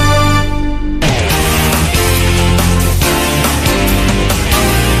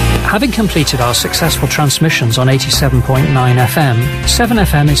 Having completed our successful transmissions on 87.9 FM,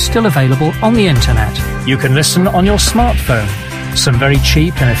 7FM is still available on the internet. You can listen on your smartphone. Some very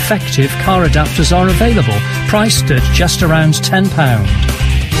cheap and effective car adapters are available, priced at just around £10.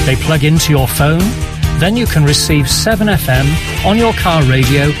 They plug into your phone, then you can receive 7FM on your car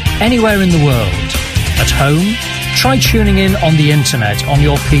radio anywhere in the world. At home, try tuning in on the internet on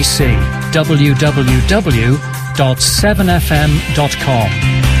your PC, www.7fm.com.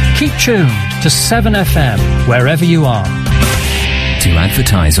 Keep tuned to 7FM wherever you are. To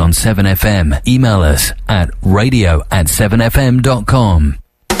advertise on 7FM, email us at radio@7fm.com.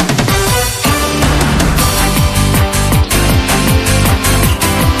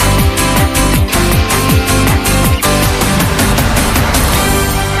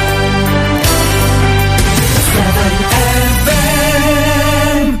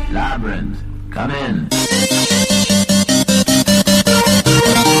 Labyrinth, come in.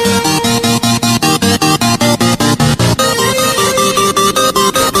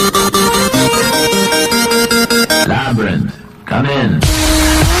 Labyrinth, come in.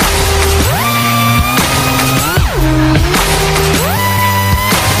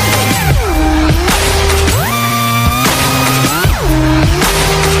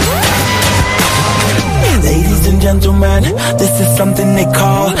 Ladies and gentlemen, this is something they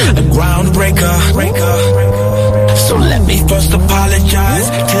call a groundbreaker. So let me first apologize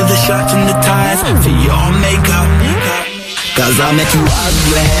to the shirts and the ties for your makeup. Cause I'll make you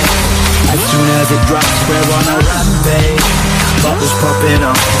ugly as soon as it drops. We're on a rampage, bubbles popping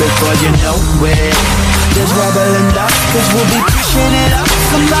up before you know it. There's rubble and dust, cause we'll be pushing it up.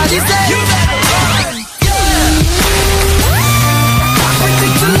 Somebody say you better run, yeah. I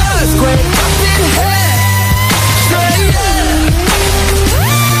predict an earthquake up in here. Say yeah.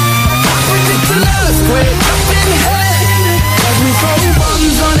 I predict an earthquake up in here. Cause we throw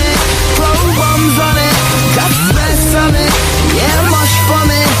bombs on it, got stress on it, yeah, mush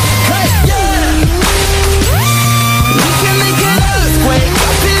from it. Hey, yeah. We can make an earthquake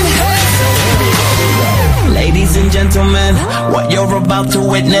up in here. Ladies and gentlemen, what you're about to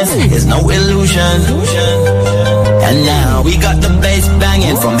witness is no illusion. And now we got the bass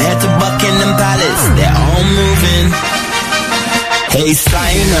banging from here to Buckingham Palace. They're all moving. Hey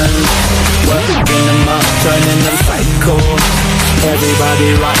Simon, working them up, turning them psycho.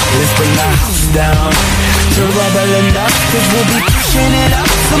 Everybody rock, let's bring the house down to rubble and dust, cause we'll be pushing it up.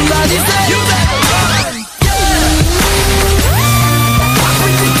 Somebody say you better run, yeah. I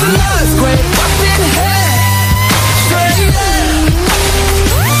predict an earthquake up in here. Say yeah.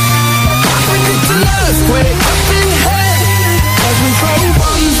 I predict an earthquake up in here. Cause we throw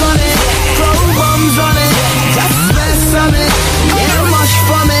bombs on it, got stress on it, yeah, mush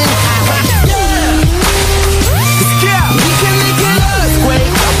from it. Yeah, we can make an earthquake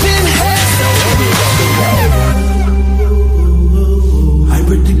up in here. I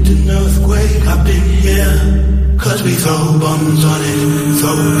predict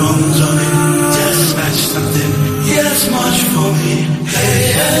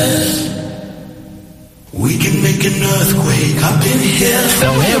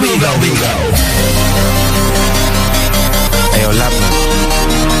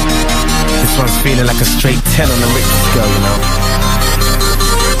This one's feeling like a straight 10 on the Richter scale, you know.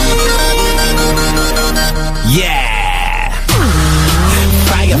 Yeah!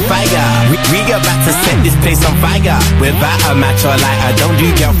 Fire. We about to set this place on fire. Without a match or lighter, don't do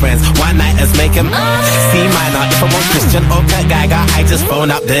girlfriends. One nighters make them C minor. If I want Christian or Kurt Geiger, I just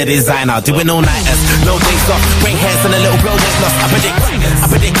phone up the designer. Doing all nighters, no days off. Grey hairs and a little bro weight loss. I predict.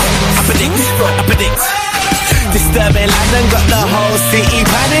 Disturbing London got the whole city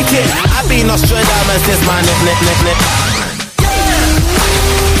panicking. I've been Nostradamus, this my nip.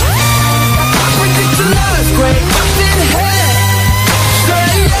 I predict the earthquake up in here.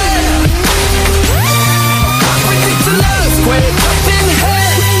 Earthquake up in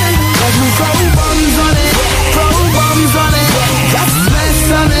here. Cause we throw bombs on it. Just mess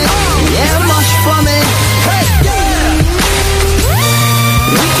on it. Yeah, mush from it. Hey, yeah.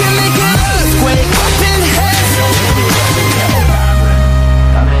 We can make an earthquake up in here.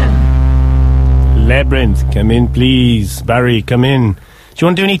 Labyrinth, come in, please. Barry, come in. Do you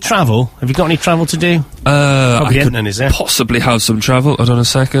want to do any travel? Have you got any travel to do? Probably Edmonton, is there? Possibly have some travel. Hold on a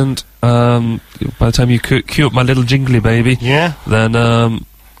second. By the time you cue up my little jingly baby, yeah, then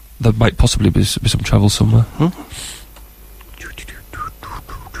there might possibly be some travel somewhere. I'm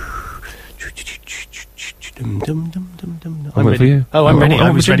ready. For you. Oh, I'm ready. I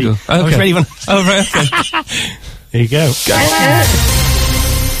was ready. Okay. I was ready when. Oh, right. Okay. There you go.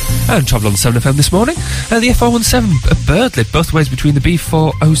 And travel on 7FM this morning. The F417 at Birdlip, both ways between the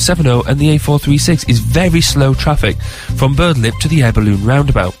B4070 and the A436, is very slow traffic from Birdlip to the Air Balloon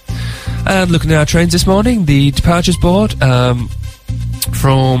roundabout. And looking at our trains this morning, the departures board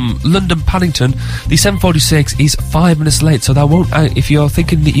from London Paddington, the 746 is 5 minutes late, so that won't. If you're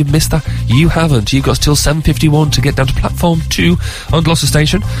thinking that you've missed that, you haven't. You've got till 7:51 to get down to platform 2 on Gloucester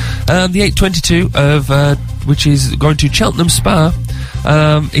Station. And the 822 which is going to Cheltenham Spa,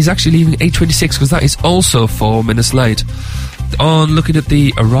 is actually leaving 8:26 because that is also 4 minutes late. On looking at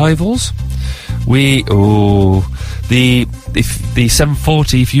the arrivals, the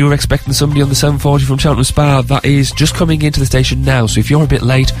 740, if you were expecting somebody on the 740 from Cheltenham Spa, that is just coming into the station now, so if you're a bit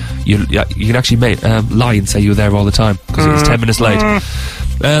late, you can actually lie and say you're there all the time, because it's 10 minutes late.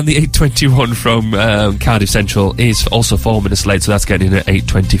 And the 821 from Cardiff Central is also 4 minutes late, so that's getting in at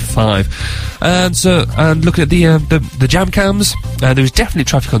 8:25. And looking at the jam cams, there is definitely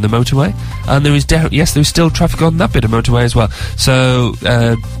traffic on the motorway, and there is still traffic on that bit of motorway as well. So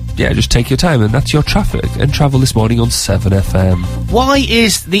yeah, just take your time, and that's your traffic and travel this morning on 7FM. Why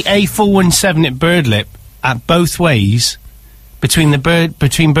is the A417 at Birdlip at both ways between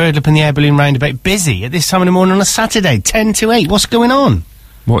Birdlip and the Air Balloon roundabout busy at this time in the morning on a Saturday, 10 to 8? What's going on?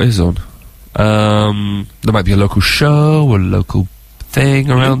 What is on? There might be a local show or a local thing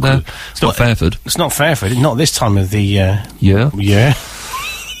around there. It's not Fairford. It's not Fairford. Not this time of the yeah. Yeah.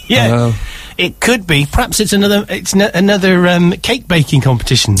 It could be. Perhaps it's another cake baking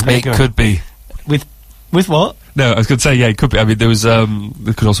competition. It could be. With what? No, I was going to say, yeah, it could be. I mean, there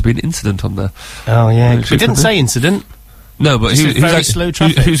could also be an incident on there. Oh, yeah. We didn't say incident. No, but slow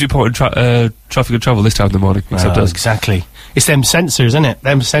traffic. Who's reporting traffic and travel this time in the morning? Except us. Exactly. It's them sensors, isn't it?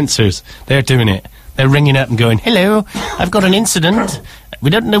 Them sensors. They're doing it. They're ringing up and going, "Hello, I've got an incident. We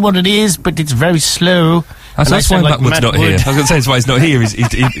don't know what it is, but it's very slow." That's why Matt Wood's not here. I was going to say that's why he's not here.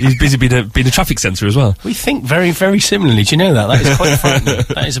 He's busy being a traffic sensor as well. We think very, very similarly. Do you know that? That is quite frightening.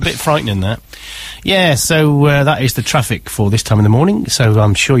 That is a bit frightening, that. Yeah, so that is the traffic for this time in the morning. So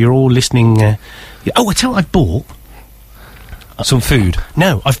I'm sure you're all listening. I tell you what I bought. Some food?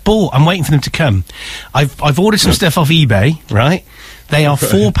 No, I'm waiting for them to come. I've ordered some stuff off eBay, right? They are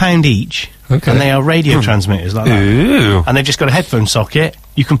 £4 each, and they are radio transmitters like that. Ooh. And they've just got a headphone socket.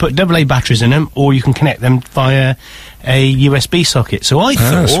 You can put AA batteries in them, or you can connect them via a USB socket. So I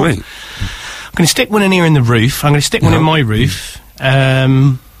thought, sweet. I'm going to stick one in here in the roof. I'm going to stick one in my roof,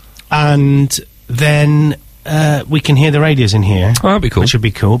 and then we can hear the radios in here. Oh, that'd be cool. Which would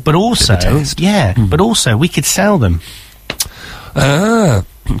be cool. But also, but also we could sell them.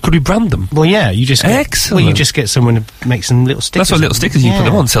 Could we brand them? Well, yeah, you just excellent. You just get someone to make some little stickers. That's what little stickers you put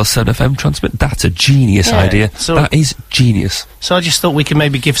them on. Sell 7FM transmit. That's a genius idea. So that is genius. So I just thought we could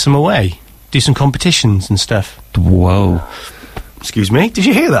maybe give some away, do some competitions and stuff. Whoa. Excuse me. Did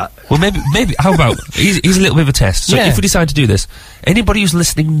you hear that? Well, maybe. How about here's a little bit of a test. So if we decide to do this, anybody who's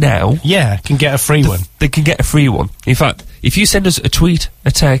listening now, can get a free one. They can get a free one. In fact, if you send us a tweet,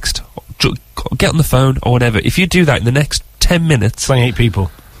 a text, get on the phone or whatever, if you do that in the next 10 minutes, 28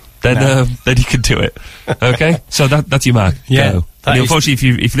 people, then you can do it. Okay, so that's your mark. Yeah. Go. And unfortunately, if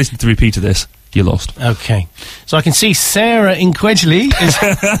you listen to the repeat of this, you're lost. Okay, so I can see Sarah in Quedgley is.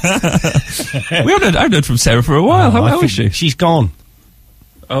 I haven't heard from Sarah for a while. How is she? She's gone.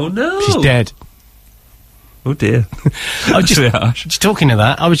 Oh no! She's dead. Oh dear. I was just talking of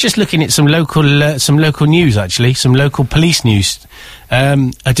that. I was just looking at some local news, actually, some local police news.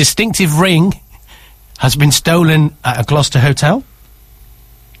 A distinctive ring has been stolen at a Gloucester hotel.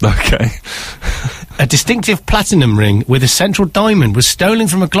 Okay. A distinctive platinum ring with a central diamond was stolen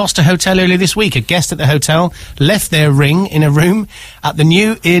from a Gloucester hotel earlier this week. A guest at the hotel left their ring in a room at the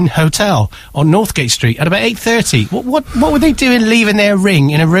New Inn Hotel on Northgate Street at about 8:30. What were they doing leaving their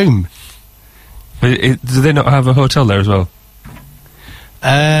ring in a room? Do they not have a hotel there as well?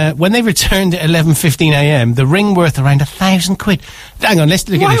 When they returned at 11:15 a.m., the ring worth around £1,000. Hang on, let's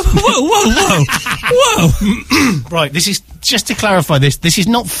look at this. Whoa! Right, this is, just to clarify this is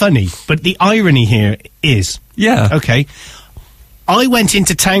not funny, but the irony here is... Yeah. Okay. I went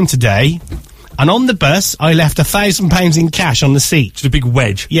into town today, and on the bus, I left £1,000 in cash on the seat. Just a big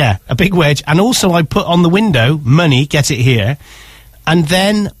wedge. Yeah, a big wedge. And also I put on the window, money, get it here. And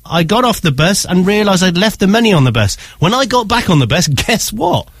then I got off the bus and realised I'd left the money on the bus. When I got back on the bus, guess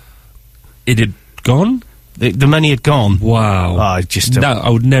what? It had gone? The money had gone. Wow. I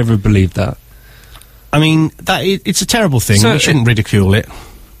would never have believed that. I mean, it's a terrible thing. So we shouldn't ridicule it.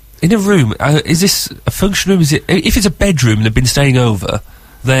 In a room, is this a function room? Is it? If it's a bedroom and they've been staying over,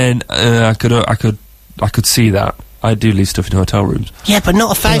 then I could see that. I do leave stuff in hotel rooms. Yeah, but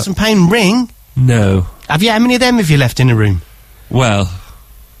not £1,000 ring. No. How many of them have you left in a room? Well,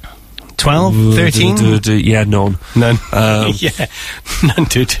 12, 13? Yeah, none. None. Yeah,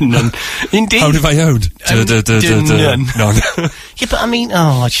 none. Indeed. How have I owned? None. None. Yeah, but I mean,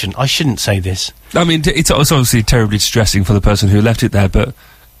 I shouldn't say this. I mean, it's obviously terribly distressing for the person who left it there, but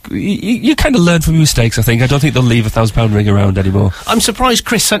you kind of learn from your mistakes, I think. I don't think they'll leave £1,000 ring around anymore. I'm surprised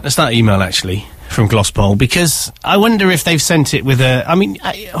Chris sent us that email, actually, from Glosspol, because I wonder if they've sent it with a... I mean,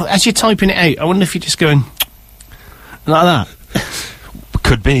 as you're typing it out, I wonder if you're just going... like that.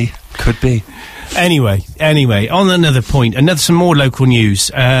 Could be. Anyway, on another point, some more local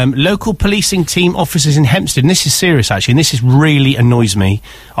news. Local policing team officers in Hempstead, and this is serious actually, and this really annoys me,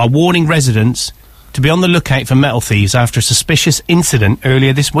 are warning residents to be on the lookout for metal thieves after a suspicious incident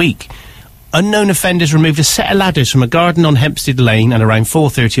earlier this week. Unknown offenders removed a set of ladders from a garden on Hempstead Lane at around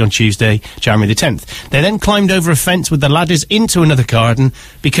 4:30 on Tuesday, January the 10th. They then climbed over a fence with the ladders into another garden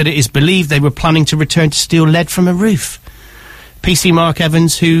because it is believed they were planning to return to steal lead from a roof. PC Mark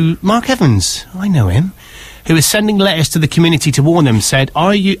Evans, I know him, who is sending letters to the community to warn them, said,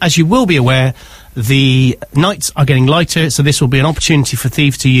 as you will be aware, the nights are getting lighter, so this will be an opportunity for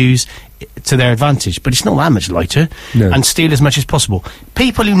thieves to use to their advantage. But it's not that much lighter, and steal as much as possible.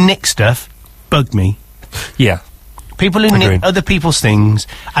 People who nick stuff bug me. Yeah. People who nick other people's things,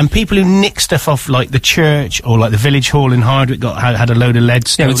 and people who nick stuff off, like the church or like the village hall in Hardwick had a load of lead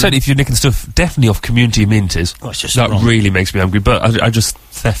stolen. Yeah, but certainly if you're nicking stuff definitely off community amenities, that wrong. Really makes me angry. But I just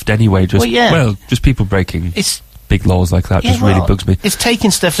theft anyway. Just people breaking big laws like that just really bugs me. It's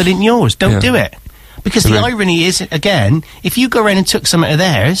taking stuff that isn't yours. Don't do it. Because the irony is, again, if you go around and took something of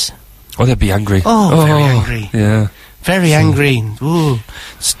theirs... Oh, they'd be angry. Oh, very angry. Yeah. Very angry, ooh,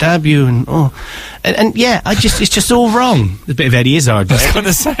 stab you, and yeah, it's just all wrong. A bit of Eddie Izzard. I was going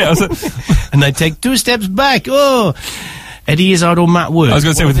to say, and they take 2 steps back, Eddie Izzard or Matt Wood. I was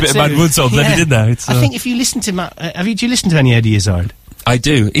going to say with a bit of Matt Wood sort of blended in there. I think if you listen to Matt, do you listen to any Eddie Izzard? I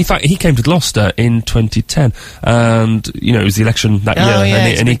do. In fact, he came to Gloucester in 2010, and it was the election that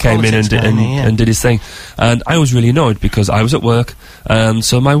year, and he came in and did his thing. And I was really annoyed because I was at work,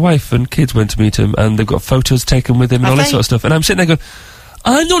 so my wife and kids went to meet him, and they've got photos taken with him and all that sort of stuff. And I'm sitting there going,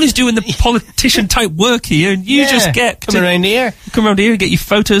 I'm not just doing the politician type work here, and you just come around here and get your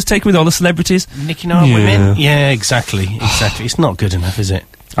photos taken with all the celebrities, nicking our women. Yeah, exactly. It's not good enough, is it?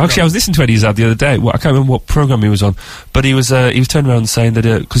 Actually, I was listening to Eddie Izzard the other day. I can't remember what programme he was on, but he was turning around and saying that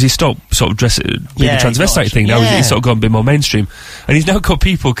because he stopped sort of being a transvestite thing. Now he's sort of gone a bit more mainstream, and he's now got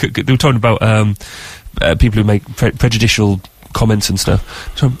people. They were talking about people who make prejudicial comments and stuff.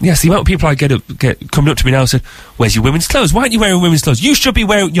 So yes, the amount of people I get coming up to me now and said, "Where's your women's clothes? Why aren't you wearing women's clothes? You should be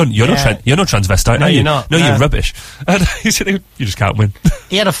wearing. You're not transvestite. No, are you? You're not. No, you're rubbish." And he said, "You just can't win."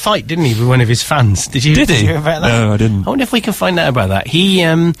 He had a fight, didn't he, with one of his fans? Did you hear about that? No, I didn't. I wonder if we can find out about that. He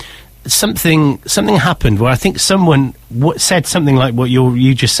something happened where I think someone said something like what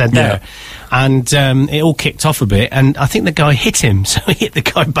you just said there, and it all kicked off a bit, and I think the guy hit him, so he hit the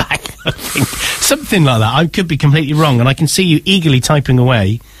guy back. I think something like that. I could be completely wrong, and I can see you eagerly typing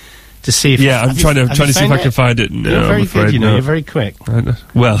away to see if. Yeah, I'm trying to see if I can find it. No, you're very good. You're very quick.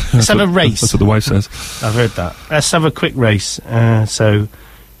 Well, let's have a race. That's what the wife says. I've heard that. Let's have a quick race. So.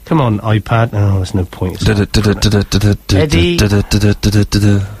 Come on, iPad. Oh, there's no point.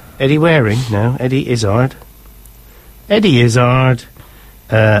 Eddie Waring? No, Eddie Izzard. Eddie Izzard.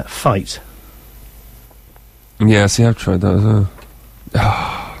 Fight. Yeah, see, I've tried that as well.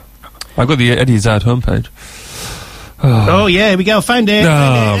 I've got the Eddie Izzard homepage. Oh, yeah, here we go. Found it.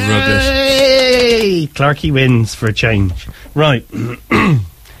 Rubbish. Hey! Clarky wins for a change. Right.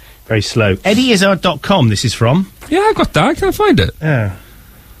 Very slow. EddieIzzard.com, this is from. Yeah, I got that. I can't find it. Yeah.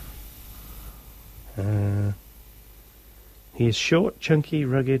 He is short, chunky,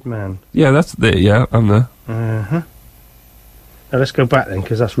 rugged man. Yeah, that's the. Yeah, I'm there. Uh-huh. Now let's go back then,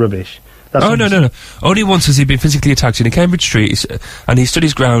 because that's rubbish. That's no. Only once has he been physically attacked in a Cambridge street, and he stood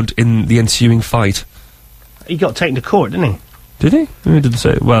his ground in the ensuing fight. He got taken to court, didn't he? Did he? He didn't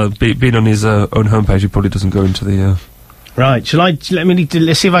say. Well, being on his own homepage, he probably doesn't go into the. Right. Let's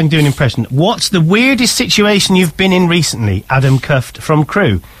see if I can do an impression. What's the weirdest situation you've been in recently? Adam Cuffed from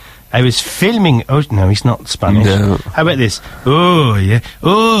Crew. I was filming. Oh no, he's not Spanish. No. How about this? Oh yeah.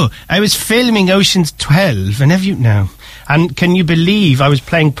 Oh, I was filming Ocean's 12, and have you no? And can you believe I was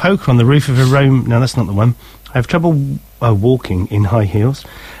playing poker on the roof of a Rome? No, that's not the one. I have trouble walking in high heels.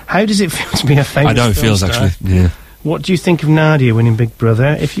 How does it feel to be a famous? I know it feels star? actually. Yeah. What do you think of Nadia winning Big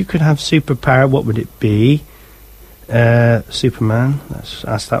Brother? If you could have superpower, what would it be? Superman. Let's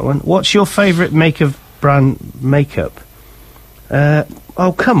ask that one. What's your favourite brand makeup?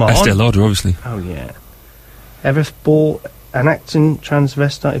 Oh, come on. Estee Lauder, obviously. Oh, yeah. Ever bought an acting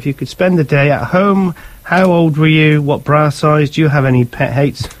transvestite? If you could spend the day at home, how old were you? What bra size? Do you have any pet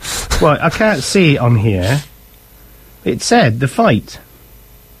hates? Well, I can't see it on here. It said, The Fight.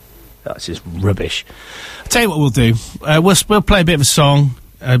 That's just rubbish. I'll tell you what we'll do. We'll play a bit of a song,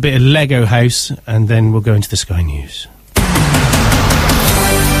 a bit of Lego House, and then we'll go into the Sky News.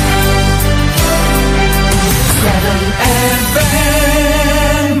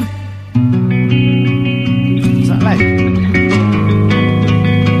 7FM. Is that loud?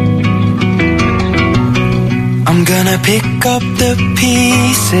 I'm gonna pick up the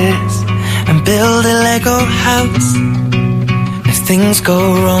pieces and build a Lego house. If things go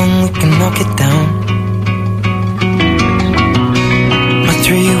wrong, we can knock it down. My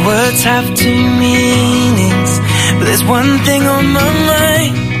 3 words have 2 meanings, but there's one thing on my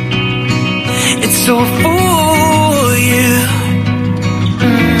mind. It's all for you.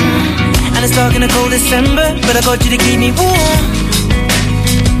 And it's dark in a cold December, but I got you to keep me warm.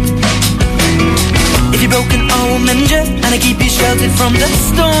 If you're broken, I will mend you, and I keep you sheltered from the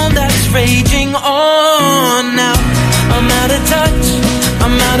storm that's raging on. Now I'm out of touch,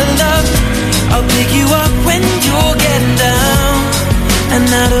 I'm out of love. I'll pick you up when you're getting down. And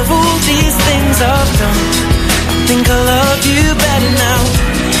out of all these things I've done, I think I love you better now.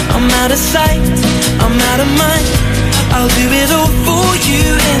 I'm out of sight, I'm out of mind. I'll do it all for you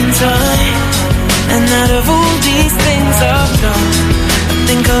in time. And out of all these things I've done, I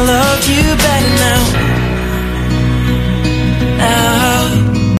think I love you better now.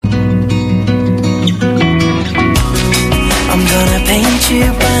 I'm gonna paint you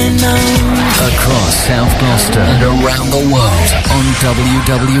by now. Across South Gloucester and around the world on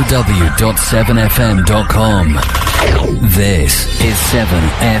www.7fm.com. This is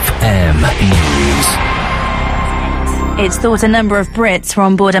 7FM News. It's thought a number of Brits were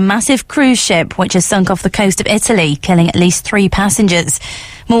on board a massive cruise ship which has sunk off the coast of Italy, killing at least 3 passengers.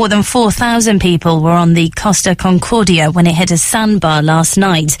 More than 4,000 people were on the Costa Concordia when it hit a sandbar last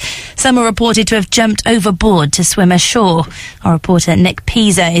night. Some are reported to have jumped overboard to swim ashore. Our reporter Nick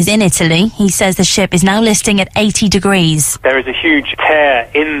Pisa is in Italy. He says the ship is now listing at 80 degrees. There is a huge tear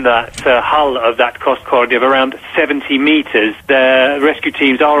in that hull of that Costa Concordia of around 70 metres. The rescue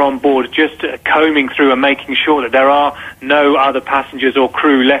teams are on board just combing through and making sure that there are no other passengers or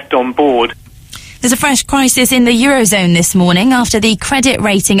crew left on board. There's a fresh crisis in the Eurozone this morning after the credit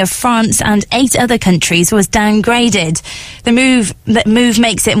rating of France and 8 other countries was downgraded. The move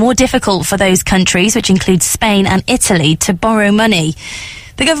makes it more difficult for those countries, which include Spain and Italy, to borrow money.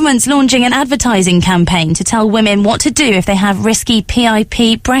 The government's launching an advertising campaign to tell women what to do if they have risky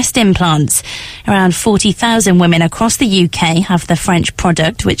PIP breast implants. Around 40,000 women across the UK have the French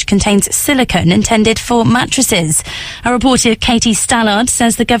product, which contains silicone intended for mattresses. Our reporter Katie Stallard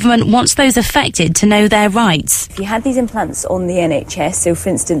says the government wants those affected to know their rights. If you had these implants on the NHS, so for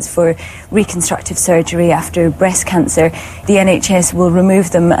instance for reconstructive surgery after breast cancer, the NHS will remove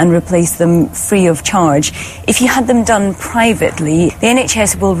them and replace them free of charge. If you had them done privately, the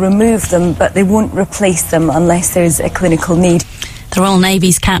NHS will remove them, but they won't replace them unless there's a clinical need. The Royal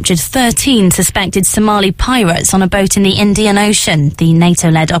Navy's captured 13 suspected Somali pirates on a boat in the Indian Ocean. The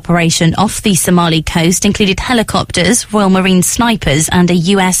NATO-led operation off the Somali coast included helicopters, Royal Marine snipers and a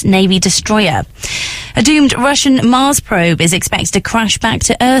US Navy destroyer. A doomed Russian Mars probe is expected to crash back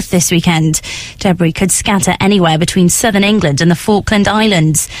to Earth this weekend. Debris could scatter anywhere between southern England and the Falkland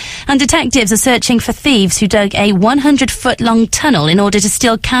Islands. And detectives are searching for thieves who dug a 100-foot-long tunnel in order to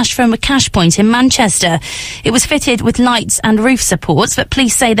steal cash from a cash point in Manchester. It was fitted with lights and roof supports, but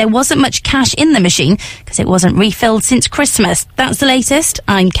police say there wasn't much cash in the machine because it wasn't refilled since Christmas. That's the latest.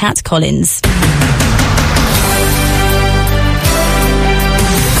 I'm Kat Collins.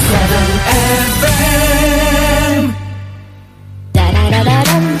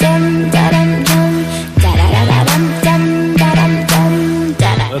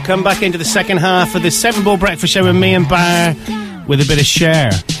 We'll come back into the second half of the 7 Ball Breakfast Show with me and Bar with a bit of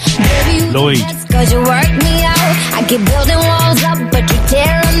Cher. Lloyd. Cause you work me out. I keep building walls up, but you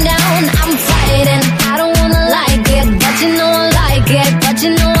tear them down. I'm fighting, I don't wanna like it, but you know I like it, but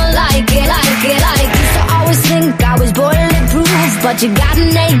you know I like it, like it, like it. Used to always think I was bulletproof, but you got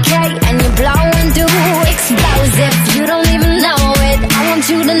an AK and you're blowing through explosive. You don't even know it. I want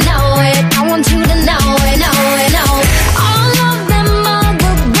you to know it. I want you to know it, know it, know it. All of them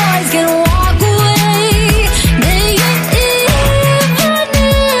other boys can walk away. They get even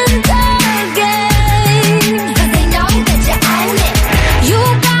in the game, 'cause they know that you own it. You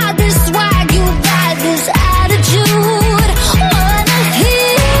got this swag, you got this attitude. Wanna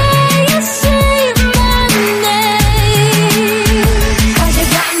hear you say my name, 'cause you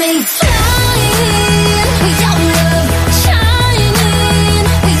got me flying with your love, shining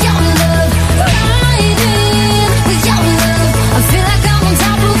with your love, riding with your love. I feel like I'm on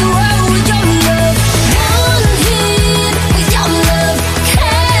top of the world with your love. One hit with your love,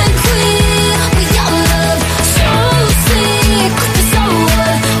 can't quit with your love. So sick, so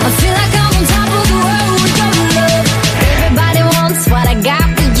what? I feel like I'm on top of the world with your love. Everybody wants what I got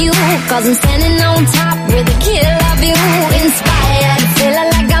for you, 'cause I'm standing on top with a kill of you. Inspired, feeling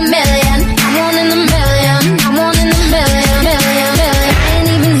like a million. I'm one in a million. I'm one in a million, million, million. I ain't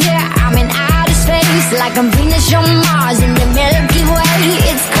even here, I'm in outer space, like I'm Venus on Mars in the Milky Way.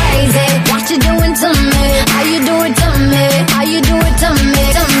 It's crazy what you doing to me. How you do it to me? How you do it to me?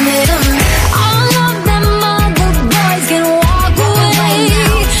 To me, to me. All of them other boys can walk away.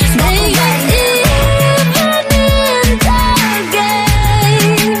 They get even in the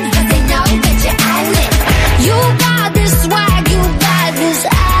game, 'cause they know that you own it. You got this swag, you got this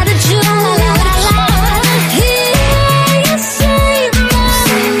attitude. Wanna hear you say my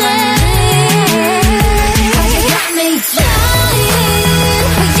name, 'cause you got me flying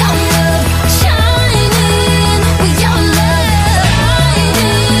with your love, shining with your love,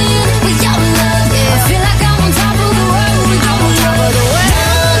 riding with your love. I feel like I'm on top of the world with your love.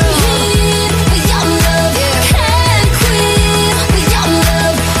 One hit with your love, can't quit with your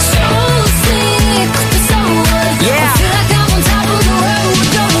love. So sick, so what? I feel like I'm on top of the world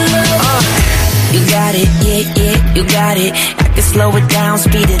with your love. You got it, yeah, yeah, you got it. I can slow it down,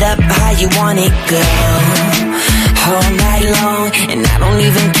 speed it up, how you want it, girl. All night long, and I don't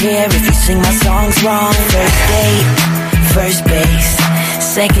even care if you sing my songs wrong. First date, first base.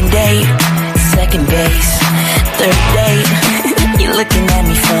 Second date, second base. Third date, you're looking at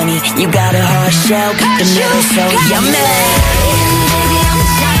me funny. You got a hard shell, but the middle so yummy. Baby, I'm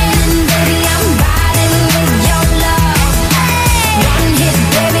shining, baby, I'm riding with your love. One hit,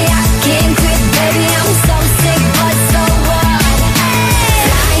 baby, I can't quit, baby, I'm so sick, but so what?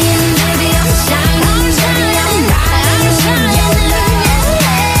 Flying, baby, I'm shining, baby, I'm riding with your love.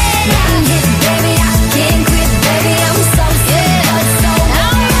 One hit, baby, I can't quit, baby, I'm so sick, but so what?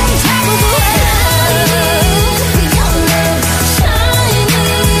 I'm on top of the world with your love, shining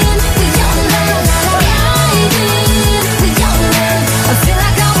with your love, riding with your love. I feel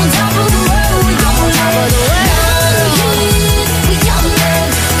like I'm on top of the world with your love. One hit with your love,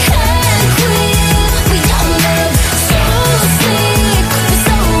 can't quit with your love. So sick,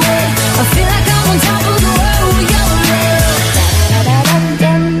 so what? I feel like I'm on top of the world with your love.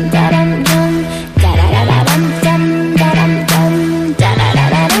 Da-da-da-dum-dum, da-dum-dum, da-da-da-dum-dum, da-dum-dum,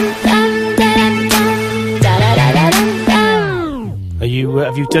 da-da-da-dum-dum, da-da-da-dum-dum. Are you,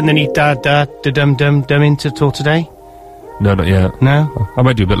 have you done any da-da-da-dum-dum-dum into talk today? No, not yet. No? I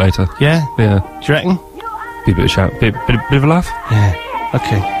might do a bit later. Yeah? Yeah. Do you reckon? Be a bit of a shout. Bit of a laugh? Yeah.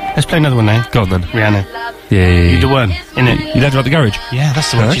 Okay. Let's play another one now. Go on then. Rihanna. Yeah. You the one, innit? You left her at the garage? Yeah, that's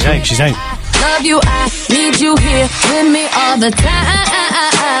the one. She's out. She's out. Love you, I need you here with me all the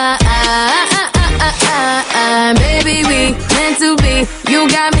time. Baby, we meant to be. You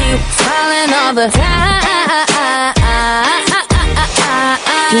got me smiling all the time.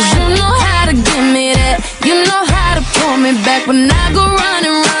 me back when I go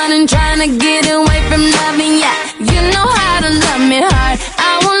running, trying to get away from loving ya. You know how to love me hard.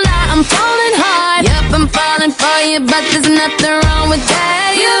 I won't lie, I'm falling hard. Yup, I'm falling for you, but there's nothing wrong with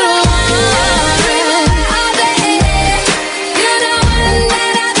that. You don't want it. All day. You the one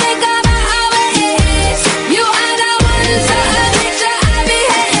that I think about always. You are the one, so I picture I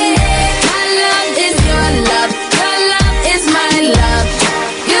behave. My love is your love. Your love is my love.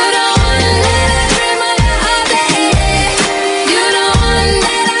 You the one that I dream of all day. You the one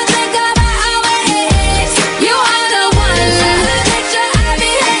that I think about always. You are the one, so I picture I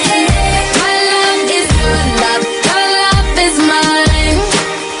behave. My love is your love. Your love is mine.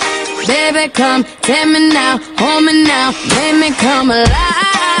 Baby, come, take me now, hold me now, make me come alive.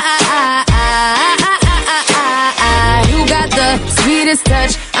 You got the sweetest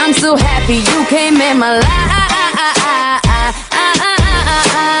touch, I'm so happy you came in my life.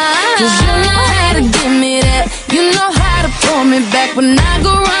 'Cause you know how to give me that, you know how to pull me back when I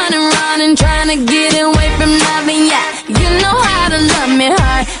go running, trying to get away from loving ya. You know how to love me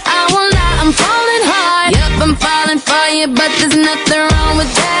hard, I won't lie, I'm falling hard. Yup, I'm falling for you, but there's nothing wrong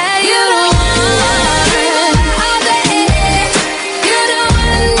with that. You don't want it all day. You the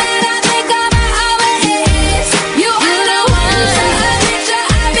one that I think about always. You are the one, so I picture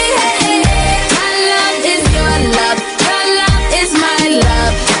I behave. My love is your love. Your love is my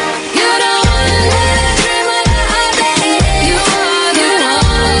love. You the one that I dream of all day. You are the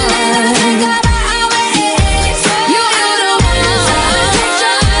one that I think about always. You are the one, so I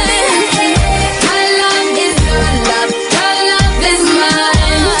picture I behave. My love is your love. Your love is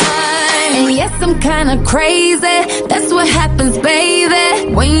mine. And yes, I'm kinda crazy. That's what happens, baby.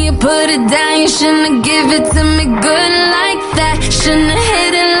 When you put it down, you shouldn't give it to me good like that. Shouldn't have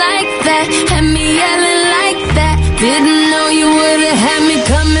hit it like that. Had me yelling like that. Didn't know you would've had me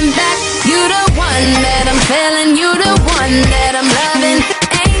coming back. You the one that I'm feeling. You the one that I'm loving.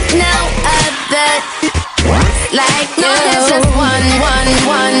 Ain't no other like you. No, there's just one.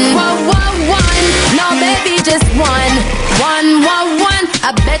 No, baby, just one. I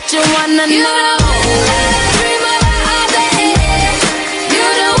bet you wanna know. You the one that I dream about all day. You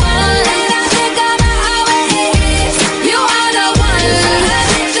the one that I think about always. You are the one that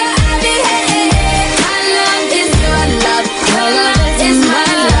picture I behave. My love is your love. Your love is my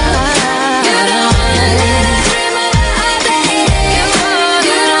love. You the one that I dream about all day. You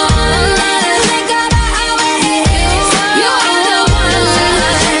the one that I think about always. You are the one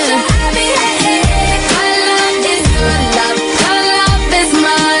that picture I behave. My love is your love. Your love is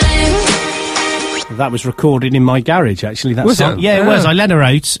mine. That was recorded in my garage, actually. That Was song. it? Yeah, it Ah. was. I let her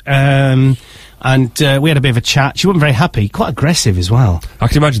out, and we had a bit of a chat. She wasn't very happy, quite aggressive as well. I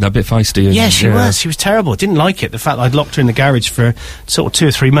can imagine that, a bit feisty. and- Yeah, she was. She was terrible. Didn't like it. The fact that I'd locked her in the garage for sort of 2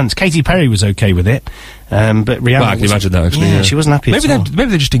 or 3 months. Katy Perry was okay with it, but Rihanna. Well, I can was- imagine that, actually. Yeah, she wasn't happy Maybe at all. maybe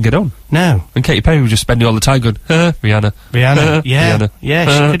they just didn't get on. No. And Katy Perry was just spending all the time going, Rihanna. Rihanna, yeah, Rihanna, yeah,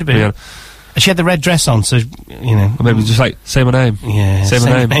 she could have been. Rihanna. She had the red dress on, so you know. Or maybe just like, say my name. Yeah, Say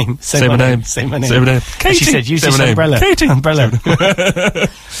my name. Say my name. Say my name. And she said, use Say this my name. umbrella. Katie. Umbrella.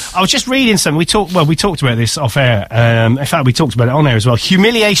 I was just reading something. We talked about this off air. In fact, we talked about it on air as well.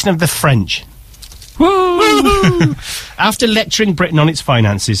 Humiliation of the French. Woo! After lecturing Britain on its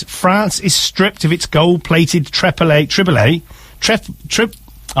finances, France is stripped of its gold-plated AAA Triple A.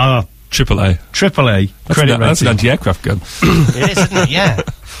 credit That's an rating. anti-aircraft gun. It is, isn't it? Yeah.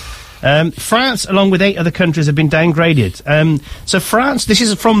 France, along with 8 other countries, have been downgraded. So France, this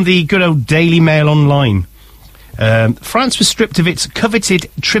is from the good old Daily Mail Online. France was stripped of its coveted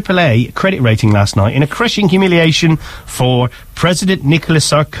AAA credit rating last night in a crushing humiliation for President Nicolas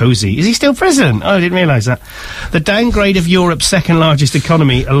Sarkozy. Is he still president? Oh, I didn't realise that. The downgrade of Europe's second largest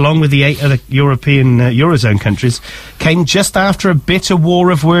economy, along with the 8 other European Eurozone countries, came just after a bitter war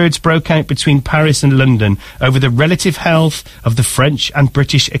of words broke out between Paris and London over the relative health of the French and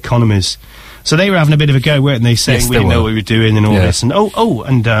British economies. So they were having a bit of a go, weren't they? Saying Yes, we they didn't know were. what we were doing and all Yeah. this. And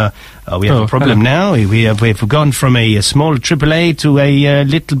we have a problem now. We've gone from a small AAA to a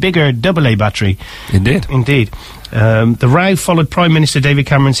little bigger AA battery. Indeed. The row followed Prime Minister David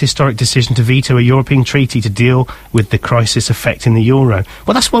Cameron's historic decision to veto a European treaty to deal with the crisis affecting the euro.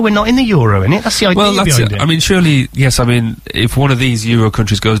 Well, that's why we're not in the euro, isn't it? That's the idea Well, that's behind it. it. I mean, surely, yes, I mean, if one of these euro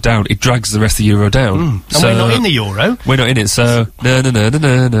countries goes down, it drags the rest of the euro down. And we're not in the euro. We're not in it, so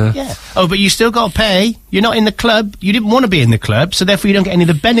no. Yeah. Oh, but you still got to pay. You're not in the club. You didn't want to be in the club, so therefore you don't get any of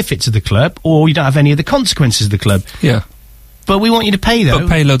the benefits of the club, or you don't have any of the consequences of the club. Yeah. But we want you to pay, though. But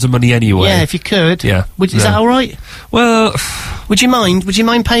pay loads of money anyway. Yeah, if you could. Yeah. Is that all right? Well, would you mind? Would you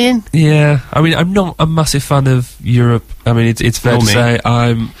mind paying? Yeah. I mean, I'm not a massive fan of Europe. I mean, it's fair Nor to me. say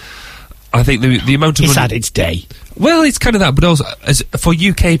I think the amount of it's money... had its day. Well, it's kind of that, but also, as for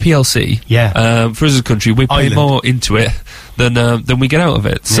UK PLC, for us as a country, we pay more into it than we get out of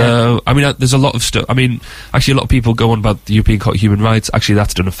it. So, I mean, there's a lot of stuff. I mean, actually, a lot of people go on about the European Court of Human Rights. Actually,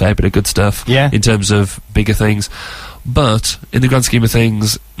 that's done a fair bit of good stuff in terms of bigger things. But, in the grand scheme of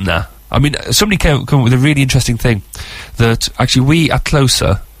things, nah. I mean, somebody came up with a really interesting thing, that actually we are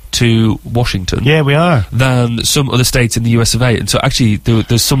closer to Washington. Yeah, we are. Than some other states in the US of A. And so, actually,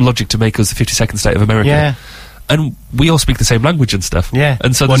 there's some logic to make us the 52nd state of America. Yeah. And we all speak the same language and stuff. Yeah.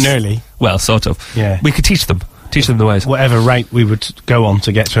 And so nearly. Well, sort of. Yeah. We could teach them the ways. Whatever rate we would go on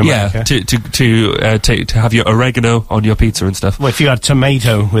to get to America. Yeah, to have your oregano on your pizza and stuff. Well, if you had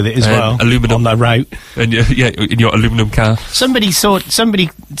tomato with it as well, aluminum on that route, and in your aluminum car.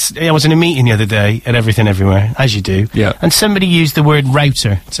 I was in a meeting the other day at Everything Everywhere, as you do. Yeah. And somebody used the word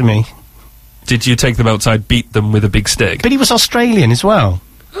router to me. Did you take them outside, beat them with a big stick? But he was Australian as well.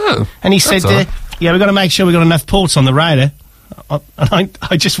 Oh. And he said, we've got to make sure we've got enough ports on the router. And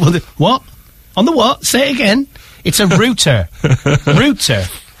I just wondered, what? On the what? Say it again. It's a router. Router.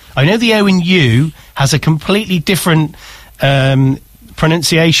 I know the O in U has a completely different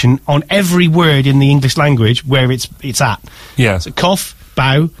pronunciation on every word in the English language where it's at. Yeah. So cough,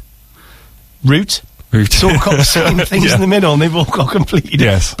 bow, root. It's all got certain things in the middle, and they've all got completely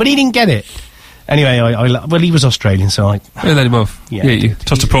different. Yes. But he didn't get it. Anyway, well, he was Australian, so I let him off. Yeah, you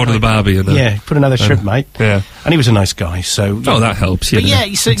tossed a prawn to the barbie. And put another shrimp, mate. Yeah. And he was a nice guy, so... Oh, that helps, But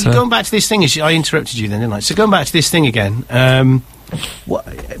so going back to this thing, I interrupted you then, didn't I? So going back to this thing again,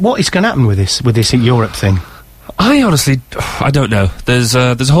 what is going to happen with this Europe thing? I honestly, I don't know. There's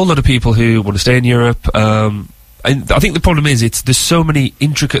a whole lot of people who want to stay in Europe, and I think the problem is there's so many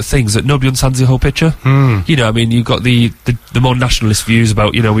intricate things that nobody understands the whole picture. You know, I mean, you've got the more nationalist views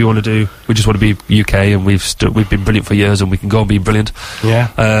about, we just want to be UK, and we've been brilliant for years, and we can go on being brilliant. Yeah.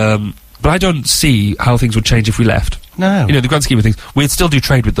 But I don't see how things would change if we left. No. The grand scheme of things, we'd still do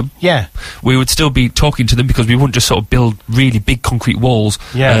trade with them. Yeah. We would still be talking to them, because we wouldn't just sort of build really big concrete walls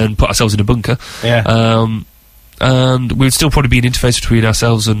and put ourselves in a bunker. Yeah. And we would still probably be an interface between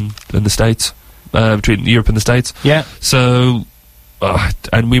ourselves and the States. Between Europe and the States. Yeah. So,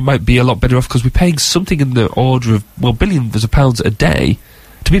 and we might be a lot better off, because we're paying something in the order of, billions of pounds a day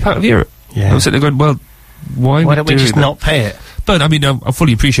to be part of Europe. Yeah. I'm sitting there going, well, why don't we just not pay it? But, I mean, I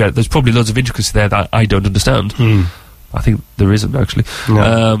fully appreciate it. There's probably loads of intricacy there that I don't understand. I think there isn't, actually.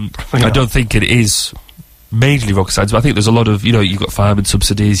 No. I don't think it is majorly rocket science, but I think there's a lot of, you've got farming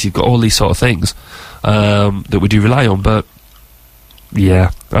subsidies, you've got all these sort of things that we do rely on, but,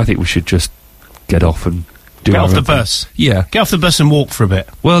 yeah, I think we should just get off and do Get off the bus. Yeah. Get off the bus and walk for a bit.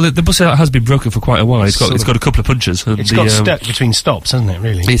 Well, the bus has been broken for quite a while. It's got a couple of punches. And it's got stuck between stops, hasn't it,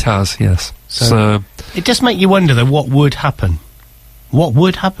 really? It has, yes. So it does make you wonder, though, what would happen? What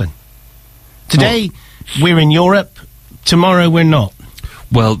would happen? Today, we're in Europe. Tomorrow, we're not.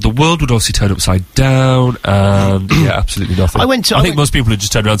 Well, the world would obviously turn upside down, and absolutely nothing. I think most people would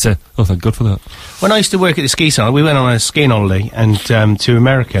just turn around and say, "Oh, thank God for that." When I used to work at the ski salon, we went on a skiing holiday and to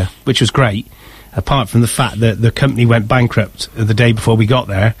America, which was great. Apart from the fact that the company went bankrupt the day before we got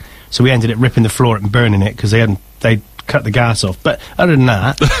there, so we ended up ripping the floor up and burning it because they'd cut the gas off. But other than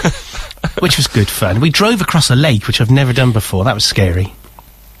that, which was good fun. We drove across a lake, which I've never done before. That was scary.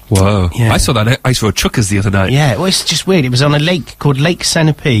 Whoa. Yeah. I saw that ice road truckers the other night. Yeah, well, it's just weird. It was on a lake called Lake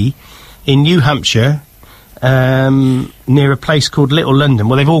Sanapee in New Hampshire, near a place called Little London.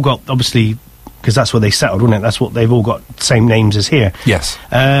 Well, they've all got, obviously, because that's where they settled, wasn't it? That's what they've all got the same names as here. Yes.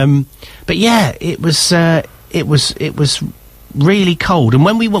 But yeah, it was really cold. And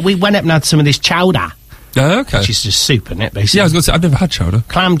when we went up and had some of this chowder. Okay. Which is just soup, isn't it, basically? Yeah, I was going to say, I've never had chowder.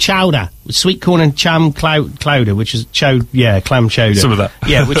 Clam chowder. With sweet corn and clam chowder, which is clam chowder. Some of that.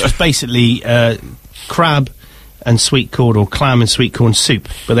 Yeah, which was basically crab and sweet corn, or clam and sweet corn soup,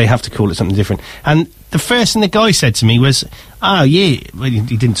 but they have to call it something different. And the first thing the guy said to me was, "Oh, yeah," well, he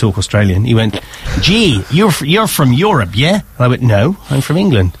didn't talk Australian. He went, "Gee, you're from Europe, yeah?" And I went, "No, I'm from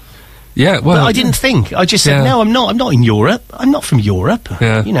England." Yeah, well... But I didn't think. I just said, "No, I'm not. I'm not in Europe. I'm not from Europe."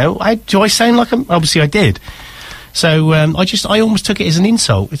 Yeah. Do I sound like I'm... Obviously, I did. So, I almost took it as an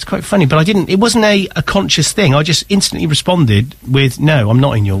insult. It's quite funny, but I didn't... It wasn't a conscious thing. I just instantly responded with, "No, I'm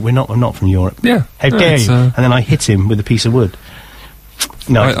not in Europe. I'm not from Europe." Yeah. How dare you? And then I hit him with a piece of wood.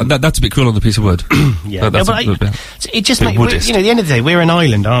 No, that's a bit cruel on the piece of wood. Yeah, it just makes... Woodist. At the end of the day, we're an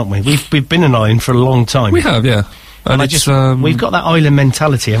island, aren't we? We've been an island for a long time. We have, yeah. And we've got that island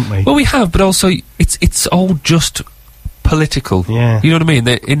mentality, haven't we? Well, we have, but also it's all just political. Yeah. You know what I mean?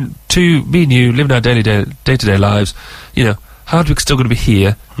 Me and you living our day-to-day lives, Hardwick's still going to be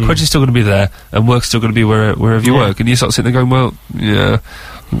here, Quedge's still going to be there, and work's still going to be wherever you work. And you're sort of sitting there going, well, yeah,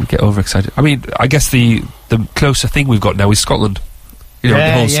 We get overexcited. I mean, I guess the closer thing we've got now is Scotland. You know,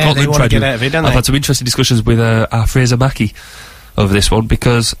 the whole Scotland trend. Get out of it, don't I've they? had some interesting discussions with Fraser Mackey over this one,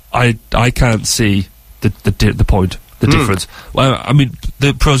 because I can't see the point, the difference. Well, I mean,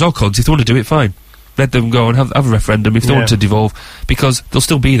 the pros or cons. If they want to do it, fine. Let them go and have a referendum if they want to devolve, because they'll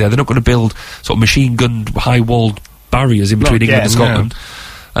still be there. They're not going to build sort of machine-gunned, high-walled barriers in between England and Scotland.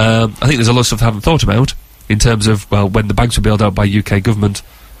 I think there's a lot of stuff they haven't thought about in terms of, well, when the banks were bailed out by UK government,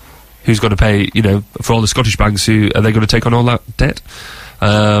 who's going to pay, you know, for all the Scottish banks, who are they going to take on all that debt?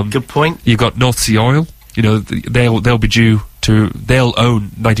 Good point. You've got North Sea Oil. You know, they'll be due to, they'll own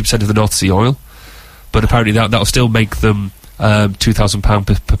 90% of the North Sea Oil, but apparently that'll still make them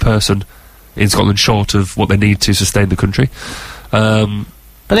 £2,000 per person in Scotland short of what they need to sustain the country.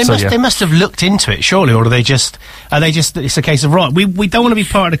 But they must have looked into it, surely, or are they just it's a case of, right, we don't want to be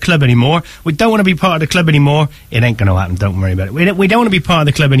part of the club anymore. We don't want to be part of the club anymore. It ain't going to happen, don't worry about it. We don't want to be part of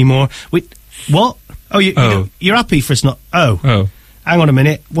the club anymore. What? Oh, you're happy for us not... Oh. Hang on a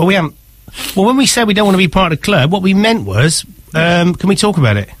minute. Well, we haven't... Well, when we said we don't want to be part of the club, what we meant was, can we talk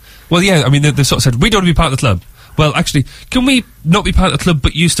about it? Well, yeah, I mean, they sort of said, we don't want to be part of the club. Well, actually, can we not be part of the club,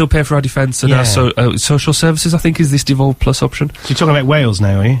 but you still pay for our defence and our social services, I think, is this Devolve Plus option. So you're talking about Wales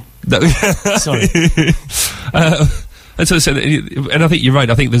now, are you? No. Sorry. And so they said, and I think you're right,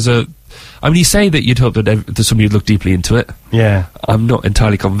 I think there's a... I mean, you say that you'd hope that there's somebody who'd look deeply into it. Yeah. I'm not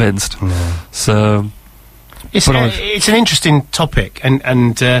entirely convinced. No. So... It's an interesting topic,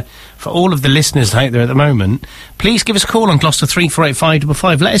 and for all of the listeners out there at the moment, please give us a call on Gloucester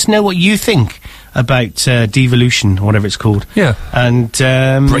 348555. Let us know what you think about devolution, or whatever it's called. Yeah. And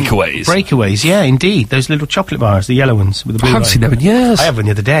breakaways. Breakaways, yeah, indeed. Those little chocolate bars, the yellow ones with the blue. I haven't seen them in years. I had one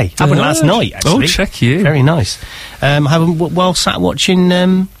the other day. I had one last night, actually. Oh, check you. Very nice. While sat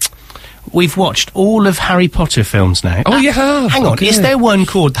watching. We've watched all of Harry Potter films now. Oh, you have? Hang on, Okay. is there one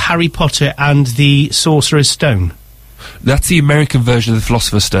called Harry Potter and the Sorcerer's Stone? That's the American version of the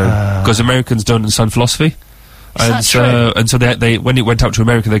Philosopher's Stone, because Americans don't understand philosophy. And so they when it went out to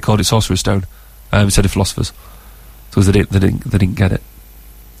America, they called it Sorcerer's Stone instead of Philosophers, because they didn't get it.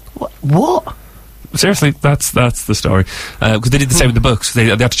 What? Seriously, that's the story. Because they did the same with the books. They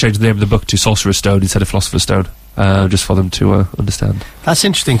had to change the name of the book to Sorcerer's Stone instead of Philosopher's Stone, just for them to understand. That's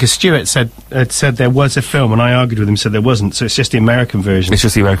interesting, because Stuart said there was a film, and I argued with him, said there wasn't, so it's just the American version. It's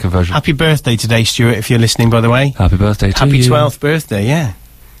just the American version. Happy birthday today, Stuart, if you're listening, by the way. Happy birthday to you. Happy you. 12th birthday, yeah.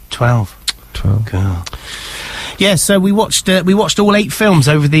 12. Cool. Yeah, so we watched all 8 films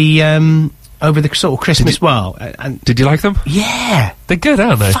over the sort of Christmas. Did you like them? Yeah. They're good,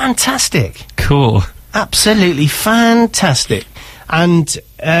 aren't they? Fantastic. Cool. Absolutely fantastic. And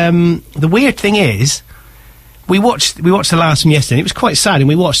the weird thing is, we watched the last one yesterday. It was quite sad, and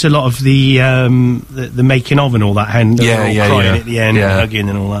we watched a lot of the making of and all that, and they were all crying at the end, and hugging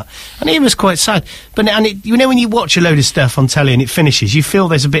and all that. And it was quite sad. But you know, when you watch a load of stuff on telly and it finishes, you feel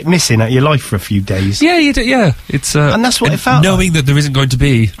there's a bit missing out of your life for a few days. Yeah, you do. Yeah, it's and that's what it felt knowing that there isn't going to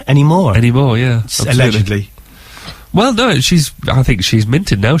be anymore. Yeah, allegedly. Well, no, I think she's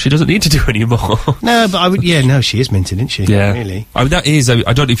minted now. She doesn't need to do any more. No, but she is minted, isn't she? Yeah. Really. I mean, that is,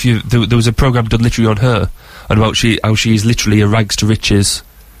 I don't know if there was a programme done literally on her, and about how she's literally a rags to riches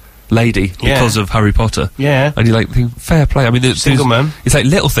lady because of Harry Potter. Yeah. And you think, fair play. I mean, single mum. It's like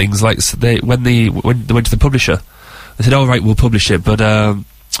little things, like when they went to the publisher, they said, all right, we'll publish it, but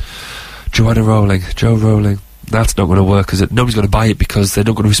Joe Rowling, that's not going to work, because nobody's going to buy it because they're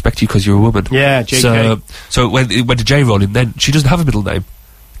not going to respect you because you're a woman. Yeah, JK. So when it went to J. Rowling, then she doesn't have a middle name.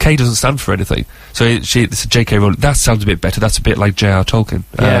 K doesn't stand for anything. So it's J.K. Rowling. That sounds a bit better. That's a bit like J.R. Tolkien.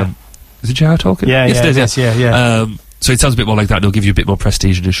 Yeah. Is it J.R. Tolkien? Yeah, yes, it is. Yeah. So it sounds a bit more like that, and it'll give you a bit more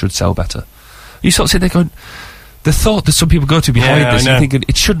prestige, and it should sell better. You sort of sit there going, the thought that some people go to behind this, and thinking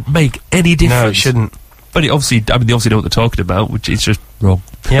it shouldn't make any difference. No, it shouldn't. But they obviously know what they're talking about, which is just wrong.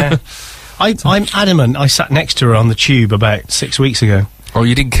 Yeah. I'm adamant. I sat next to her on the tube about 6 weeks ago. Oh,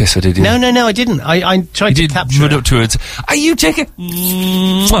 you didn't kiss her, did you? No, I didn't. I tried to capture her. Run up to her and say, are you taking...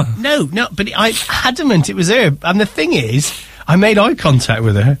 No, but I'm adamant it was her. And the thing is, I made eye contact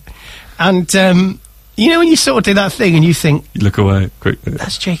with her. And, you know when you sort of do that thing and you think... You look away quickly.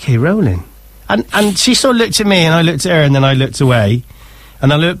 That's J.K. Rowling. And she sort of looked at me, and I looked at her, and then I looked away.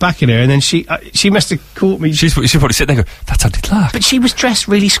 And I looked back at her, and then she must have caught me. She's probably sitting there going, that's Andy Clark. But she was dressed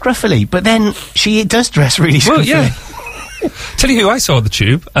really scruffily. But then she does dress really scruffily. Well, yeah. Tell you who I saw on the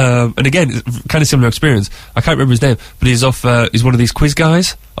tube, and again, it's kind of similar experience. I can't remember his name, but he's he's one of these quiz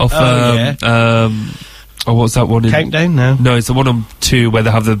guys. What was that one? Countdown? No, it's the one on 2 where they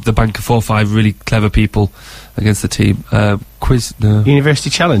have the bank of 4 or 5 really clever people against the team. Quiz? No.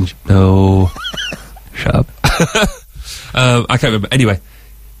 University Challenge? No. Shut up. I can't remember. Anyway,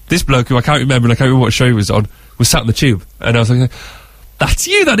 this bloke who I can't remember, and I can't remember what show he was on, was sat on the tube, and I was like, that's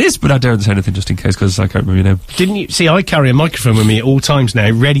you, that is, but I don't say anything just in case, because I can't remember your name. Didn't you see? I carry a microphone with me at all times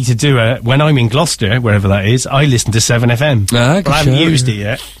now, ready to do it when I'm in Gloucester, wherever that is. I listen to 7FM. But I haven't used it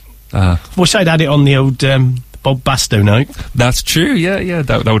yet. Wish I'd had it on the old Bob Bastow night. That's true. Yeah.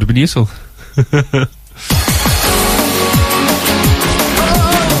 That would have been useful.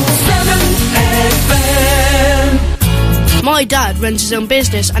 My dad runs his own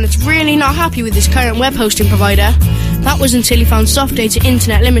business and is really not happy with his current web hosting provider. That was until he found Soft Data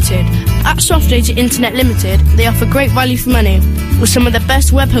Internet Limited. At Soft Data Internet Limited, they offer great value for money with some of the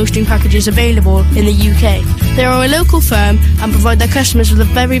best web hosting packages available in the UK. They are a local firm and provide their customers with the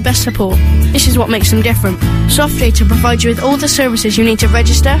very best support. This is what makes them different. Soft Data provides you with all the services you need to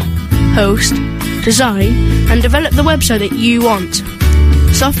register, host, design and develop the website that you want.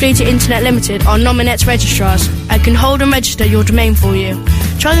 Soft Data Internet Limited are Nominet's registrars and can hold and register your domain for you.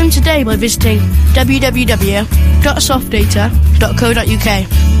 Try them today by visiting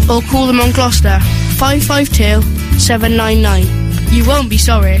www.softdata.co.uk or call them on Gloucester 552 799. You won't be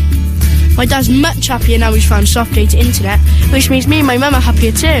sorry. My dad's much happier now he's found Soft Data Internet, which means me and my mum are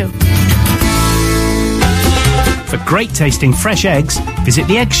happier too. For great tasting fresh eggs, visit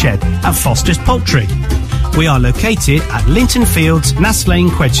the Egg Shed at Foster's Poultry. We are located at Linton Fields, Nass Lane,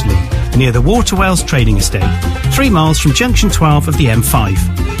 Quedgeley, near the Waterwells Trading Estate, 3 miles from Junction 12 of the M5.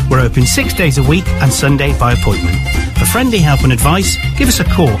 We're open 6 days a week and Sunday by appointment. For friendly help and advice, give us a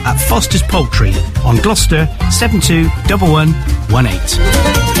call at Foster's Poultry on Gloucester 721118.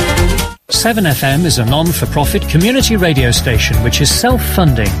 7FM is a non-for-profit community radio station which is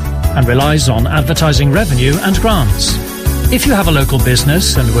self-funding and relies on advertising revenue and grants. If you have a local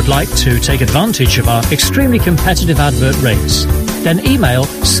business and would like to take advantage of our extremely competitive advert rates, then email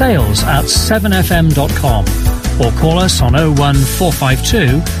sales@7fm.com or call us on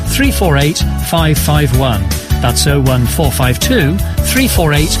 01452 348 551. That's 01452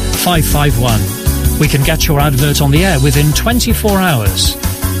 348 551. We can get your advert on the air within 24 hours.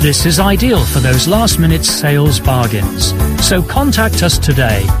 This is ideal for those last-minute sales bargains. So contact us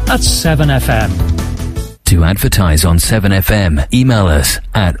today at 7FM. To advertise on 7FM, email us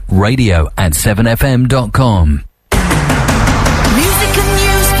at radio@7fm.com. Music and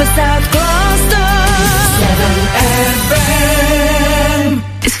news for South Gloucester. 7FM.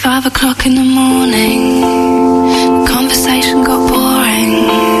 It's 5 o'clock in the morning. Conversation got boring.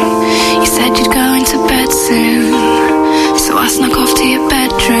 You said you'd go into bed soon, so I snuck off to your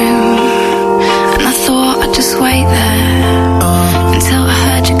bedroom. And I thought I'd just wait there until I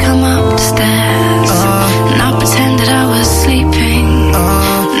heard you come up the stairs. And I pretended I was sleeping,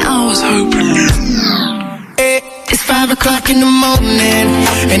 and I was hoping you. It's 5 o'clock in the morning,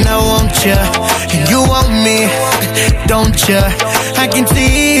 and I want you, and you want me, don't you? I can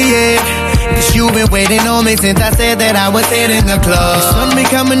see it, 'cause you've been waiting on me since I said that I was hitting the club. The sun be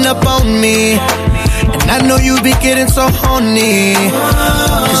coming up on me, and I know you be getting so horny,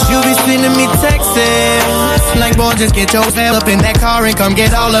 'cause you be sending me texts like, boy, just get yourself up in that car and come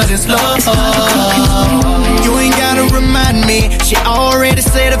get all of this love. You ain't gotta remind me. She already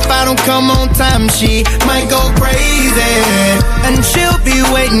said if I don't come on time, she might go crazy. And she'll be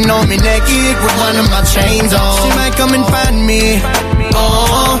waiting on me naked with one of my chains on. She might come and find me,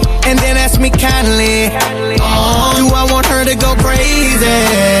 and then ask me kindly, do I want her to go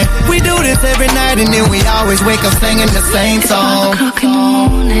crazy? We do this every night and then we always wake up singing the same song. 5 o'clock in the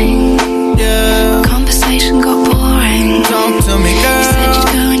morning. Yeah. Conversation got boring. Talk to me, girl. You said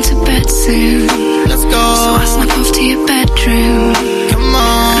you'd go into bed soon. Let's go. So I snuck off to your bedroom. Come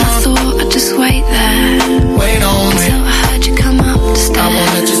on. And I thought I'd just wait there. Wait on me. Until I heard you come up the stairs. I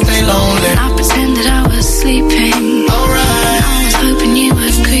won't let you stay lonely. And I pretended I was sleeping. Alright. I was hoping you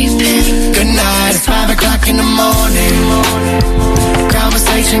were creeping. Good night. It's 5 o'clock in the morning.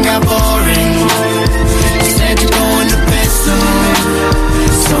 Conversation got boring. You said you're going to bed soon,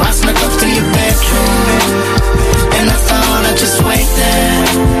 so I snuck up to your bedroom. And I thought I'd just wait there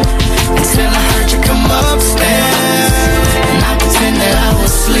until I heard you come upstairs. And I pretended I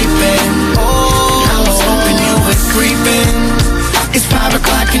was sleeping. I was hoping you were creeping. It's 5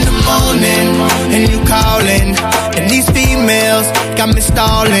 o'clock in the morning, and you calling, and these females got me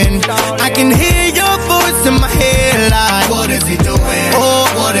stalling. I can hear your voice in my head like, what is he doing? Oh,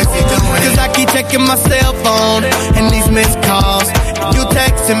 what is he doing? 'Cause I keep checking my cell phone, and these missed calls. You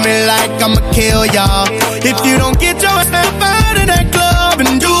texting me like I'ma kill y'all if you don't get yourself out of that club.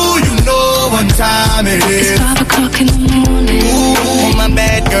 And do you know what time it is? It's 5 o'clock in the morning. Ooh, my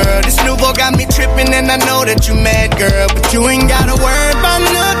bad girl. This new boy got me tripping, and I know that you mad, girl, but you ain't gotta worry about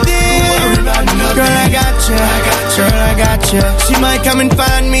nothing. Girl, I got you. Girl, I got future. She might come and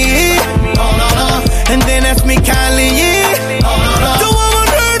find me, and then ask me kindly, Don't want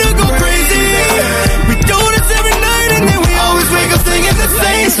her to go crazy. We do this every night, and then we always wake up singing the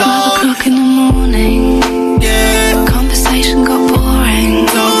same song. 5 o'clock in the morning. Yeah. Conversation got boring.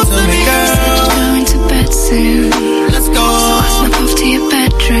 Talk to me, girl. Said you're going to bed soon. Let's go. So I snuck off to your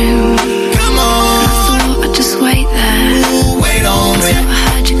bedroom. Come on. And I thought I'd just wait there. Ooh, wait on me. Until I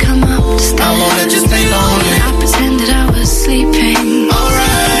heard you come up the stairs. I wanna just stay lonely. I pretended I was sleeping.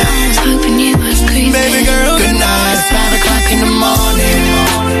 Alright. I was hoping you were creeping. Baby girl, good night. It's 5 o'clock in the morning.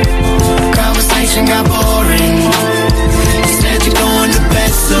 Conversation got boring. You said you're going to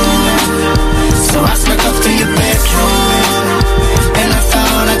bed soon. So I snuck up to your bedroom. And I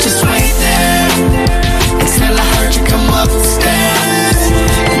thought I'd just wait there until I heard you come up the stairs.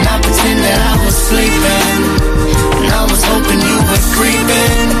 And I pretended I was sleeping. And I was hoping you were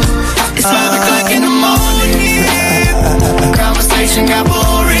creeping. It's 5 o'clock in the morning. Conversation got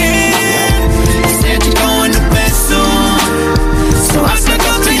boring. You said you're going to bed soon. So I snuck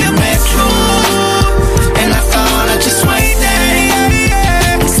up to your bedroom. And I thought I'd just wait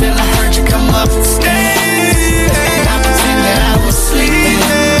there until I heard you come up the stairs. And I pretended I was sleeping.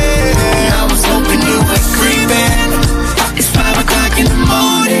 And I was hoping you were creeping. It's 5 o'clock in the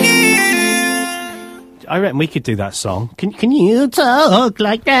morning. I reckon we could do that song. Can you talk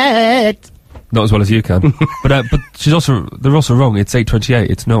like that? Not as well as you can. but they're also wrong. It's 8:28.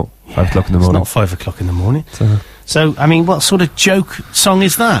 It's not 5 o'clock in the morning. It's not 5 o'clock in the morning. So, I mean, what sort of joke song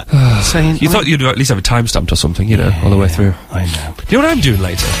is that? Saying, you thought you'd at least have a time stamped or something, all the way through. I know. Do you know what I'm doing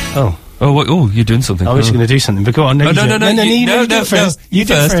later? Oh. Oh, you're doing something. I was going to do something, but go on. No, you do it first. You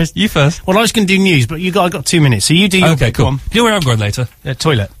first. Well, I was going to do news, but I got 2 minutes, so you do your Okay, bit. cool. Go on. Do you know where I'm going later?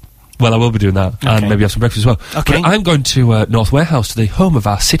 Toilet. Well, I will be doing that, and maybe have some breakfast as well. Okay. But I'm going to North Warehouse, to the home of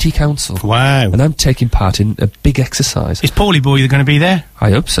our city council. Wow. And I'm taking part in a big exercise. Is Paulie Boy going to be there? I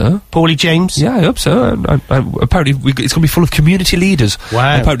hope so. Paulie James? Yeah, I hope so. Apparently, it's going to be full of community leaders.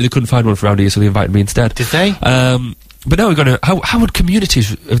 Wow. Apparently, they couldn't find one for around here, so they invited me instead. Did they? But now we're going to... How would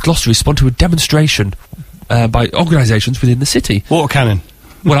communities of Gloucester respond to a demonstration by organisations within the city? Water cannon.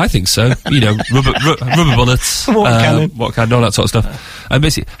 Well, I think so. Rubber bullets, water cannon, all that sort of stuff. And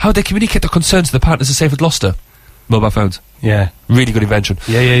basically, how would they communicate their concerns to the partners of Safer Gloucester? Mobile phones. Yeah. Really good invention.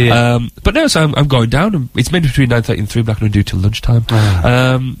 Yeah. But no, so I'm going down, and it's maybe between 9:30 and 3, but I'm going to do till lunchtime.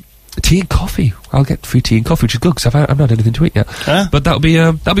 Tea and coffee. I'll get free tea and coffee, which is good, because I've not had anything to eat yet. But that'll be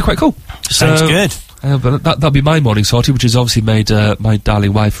quite cool. Sounds good. But that'll be my morning sortie, which has obviously made my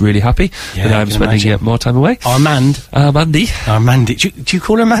darling wife really happy. Yeah, that I'm spending more time away. Mandy. Do you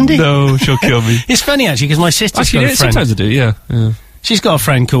call her Mandy? No, she'll kill me. It's funny, actually, because my sister's got a friend. Sometimes I do, yeah. She's got a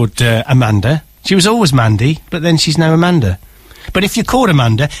friend called Amanda. She was always Mandy, but then she's now Amanda. But if you're called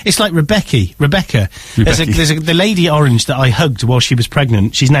Amanda, it's like Rebecca. There's the Lady Orange that I hugged while she was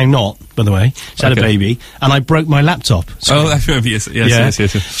pregnant. She's now not, by the way. She had a baby, and I broke my laptop. Oh, I remember, yes.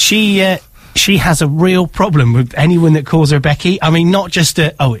 She has a real problem with anyone that calls her Becky. I mean, not just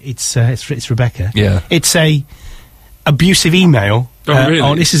it's Rebecca. Yeah. It's a abusive email. Oh,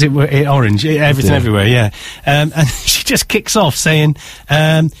 really? This is it Orange. Everything everywhere, yeah. And she just kicks off saying,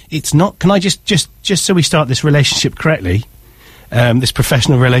 it's not, can I just so we start this relationship correctly, this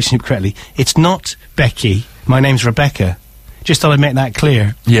professional relationship correctly, it's not Becky, my name's Rebecca. Just thought I'd make that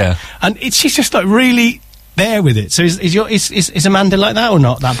clear. Yeah. And she's just like really there with it. So is Amanda like that or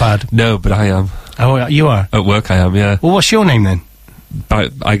not that bad? No, but I am. Oh, you are? At work I am, yeah. Well, what's your name then?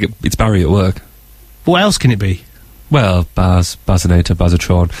 It's Barry at work. What else can it be? Well, Bazinator,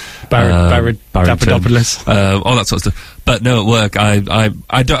 Bazatron, Barradopoulos, all that sort of stuff. But no, at work, I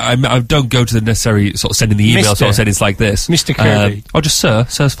don't go to the necessary sort of sending the email, sort of saying it's like this, Mr. Kirby, or just Sir.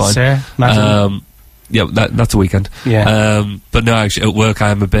 Sir's fine. Sir, Madam. Yeah, that's a weekend. Yeah. But no, actually, at work, I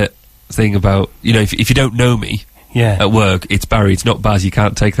am a bit thing about if you don't know me. Yeah. At work, it's Barry, it's not Baz, you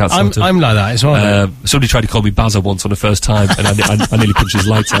can't take that sort of... I'm like that as well. Somebody tried to call me Bazza once on the first time, and I nearly punched his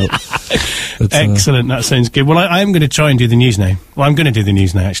lights out. But, excellent, that sounds good. Well, I am going to try and do the news now. Well, I'm going to do the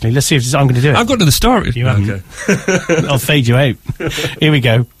news now, actually. Let's see if I'm going to do it. I've got to the story. You haven't. Okay. I'll fade you out. Here we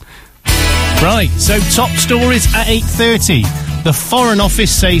go. Right, so top stories at 8:30. The Foreign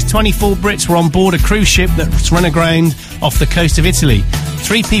Office says 24 Brits were on board a cruise ship that's run aground off the coast of Italy.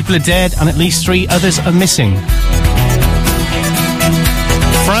 3 people are dead and at least 3 others are missing.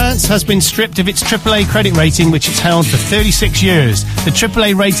 France has been stripped of its AAA credit rating, which it's held for 36 years. The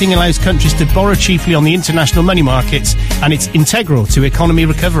AAA rating allows countries to borrow cheaply on the international money markets, and it's integral to economy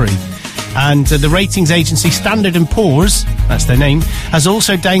recovery. And the ratings agency Standard & Poor's, that's their name, has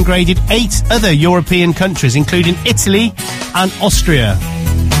also downgraded 8 other European countries, including Italy and Austria.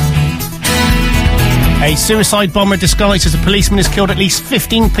 A suicide bomber disguised as a policeman has killed at least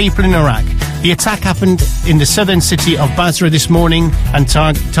 15 people in Iraq. The attack happened in the southern city of Basra this morning and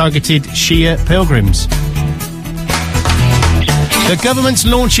targeted Shia pilgrims. The government's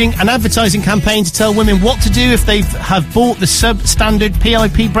launching an advertising campaign to tell women what to do if they have bought the substandard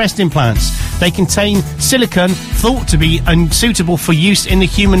PIP breast implants. They contain silicone thought to be unsuitable for use in the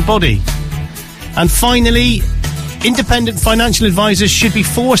human body. And finally, independent financial advisors should be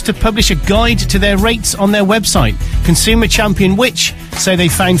forced to publish a guide to their rates on their website. Consumer Champion Which say they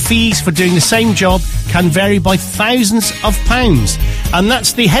found fees for doing the same job can vary by thousands of pounds. And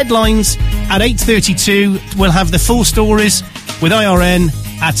that's the headlines at 8:32. We'll have the full stories with IRN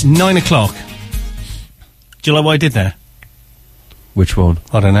at 9 o'clock. Do you like what I did there? Which one?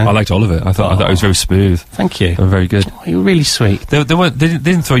 I don't know. I liked all of it. I thought it was very smooth. Thank you. And very good. Oh, you were really sweet. They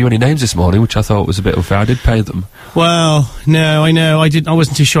didn't throw you any names this morning, which I thought was a bit unfair. I did pay them. Well, no, I know. I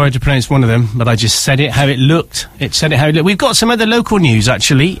wasn't too sure how to pronounce one of them, but I just said it how it looked. We've got some other local news,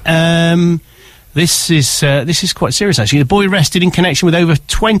 actually. This is quite serious, actually. The boy arrested in connection with over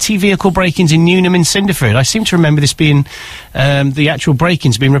 20 vehicle break-ins in Newnham and Cinderford. I seem to remember this being, the actual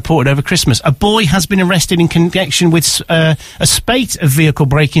break-ins being reported over Christmas. A boy has been arrested in connection with a spate of vehicle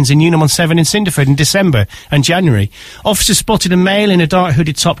break-ins in Newnham on 7 in Cinderford in December and January. Officers spotted a male in a dark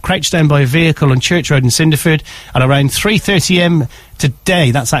hooded top crouched down by a vehicle on Church Road in Cinderford at around 3:30am today.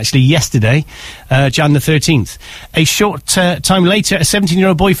 That's actually yesterday, Jan the 13th. A short time later, a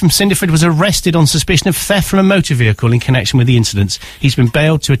 17-year-old boy from Cinderford was arrested on suspicion of theft from a motor vehicle in connection with the incidents. He's been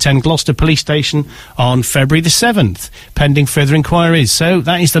bailed to attend Gloucester Police Station on February the 7th, pending further inquiries. So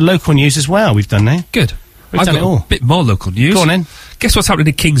that is the local news as well we've done now. Good. We've done it all. A bit more local news. Go on then. Guess what's happening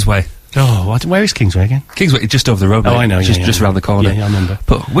in Kingsway? Oh, where is Kingsway again? Kingsway, just over the road, mate. Oh, I know, just around the corner. Yeah, I remember.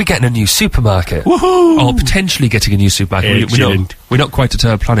 But we're getting a new supermarket. Woohoo! Or potentially getting a new supermarket. We're not quite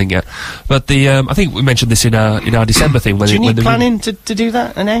at planning yet. But I think we mentioned this in our December thing. Do you need planning to do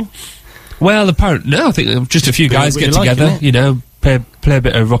that, I know? Well, apparently, no, I think just a few guys get together, you know, play a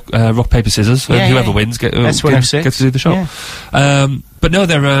bit of rock, paper, scissors, and whoever wins gets to do the shop. Yeah. But no,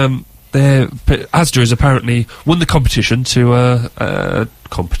 Asda has apparently won the competition to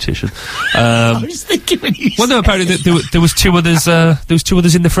competition. I was thinking when you well, no, apparently there was two others. There was two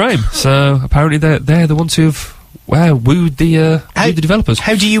others in the frame. So apparently they're the ones who've wooed the developers.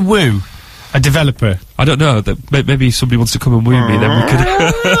 How do you woo a developer? I don't know. Maybe somebody wants to come and woo me. Then we could.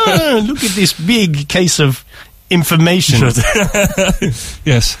 Look at this big case of information.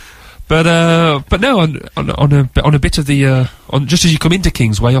 Yes. But no, on a bit of the just as you come into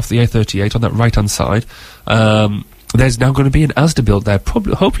Kingsway off the A38 on that right hand side, there's now going to be an Asda build there,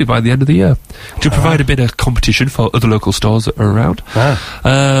 hopefully by the end of the year, to provide a bit of competition for other local stores that are around.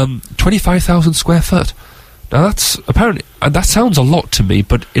 25,000 square foot. Now that's apparently that sounds a lot to me,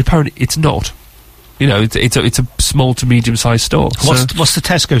 but apparently it's not. You know, it's a small to medium sized store. What's the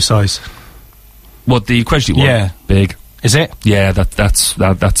Tesco size? What, the Quedgley one? Yeah, big. Is it? Yeah,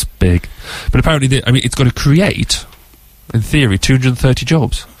 that's big. But apparently, it's going to create, in theory, 230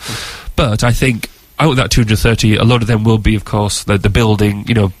 jobs. But I think out of that 230, a lot of them will be, of course, the building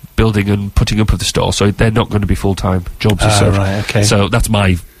and putting up of the store. So they're not going to be full-time jobs as such. Right, okay. So that's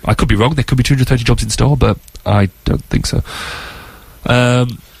I could be wrong. There could be 230 jobs in store, but I don't think so.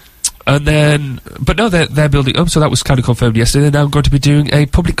 And then, but no, they're building up, so that was kind of confirmed yesterday. They're now going to be doing a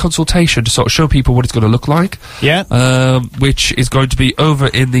public consultation to sort of show people what it's going to look like. Yeah. Which is going to be over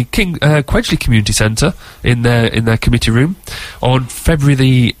in the Quedgley Community Centre in their committee room on February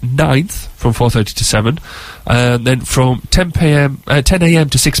the 9th from 4:30 to 7, and then from 10 a.m.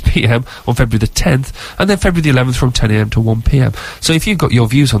 to 6 p.m. on February the 10th, and then February the 11th from 10 a.m. to 1 p.m. So if you've got your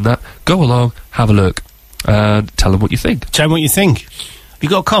views on that, go along, have a look, and tell them what you think. Tell them what you think. Have you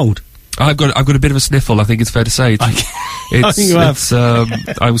got a cold? I've got a bit of a sniffle. I think it's fair to say. I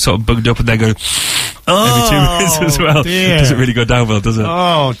was sort of bugged up and then going every 2 minutes as well. Dear. It doesn't really go down well, does it?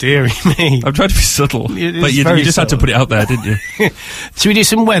 Oh, deary me. I'm trying to be subtle, but you just had to put it out there, didn't you? Should we do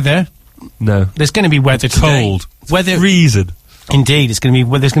some weather? No. There's going to be weather today. Cold. Weather. Freezing. Indeed, there's going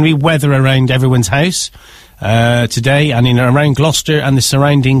to be weather around everyone's house today, and around Gloucester and the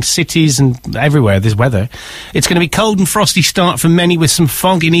surrounding cities and everywhere. There's weather. It's going to be cold and frosty start for many, with some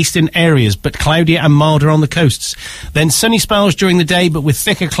fog in eastern areas, but cloudier and milder on the coasts. Then sunny spells during the day, but with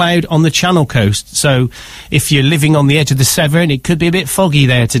thicker cloud on the Channel coast. So, if you're living on the edge of the Severn, it could be a bit foggy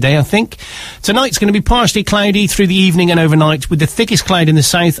there today, I think. Tonight's going to be partially cloudy through the evening and overnight, with the thickest cloud in the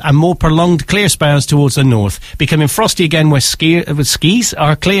south and more prolonged clear spells towards the north, becoming frosty again where skis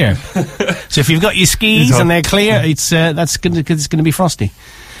are clear. So if you've got your skis and they're clear, it's going to be frosty.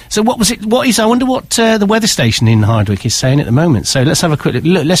 So what was it? I wonder what the weather station in Hardwick is saying at the moment. So let's have a quick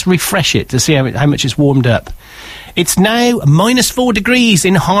look. Let's refresh it to see how much it's warmed up. It's now -4 degrees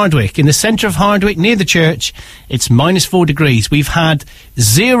in Hardwick, in the centre of Hardwick, near the church. It's -4 degrees. We've had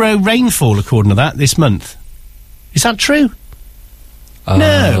 0 rainfall, according to that, this month. Is that true?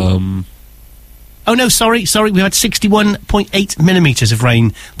 No. Oh, no, sorry. We had 61.8 millimetres of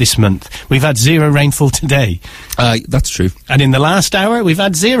rain this month. We've had 0 rainfall today. That's true. And in the last hour, we've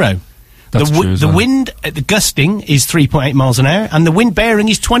had 0. That's true as the well. wind, the gusting is 3.8 miles an hour, and the wind bearing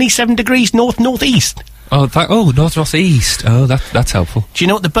is 27 degrees north-northeast. North-northeast. Oh, that's helpful. Do you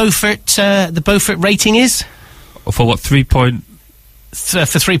know what the Beaufort rating is? For what, 3 point... for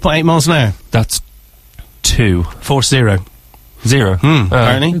 3.8 miles an hour. That's 2. 40. 0.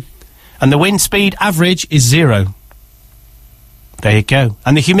 Apparently. And the wind speed average is 0. There you go.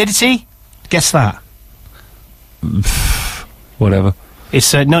 And the humidity? Guess that. Whatever.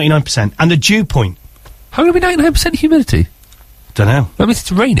 It's 99%. And the dew point? How can it be 99% humidity? Don't know. That means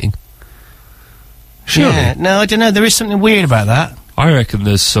it's raining. Surely. Yeah, no, I don't know. There is something weird about that. I reckon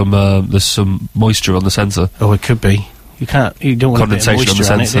there's some moisture on the sensor. Oh, it could be. You don't want condensation a bit of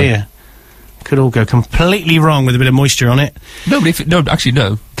moisture on the it, sensor. do you? Could all go completely wrong with a bit of moisture on it. No, but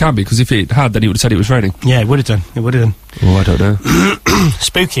can be, because if it had, then it would have said it was raining. Yeah, it would have done. Oh, I don't know.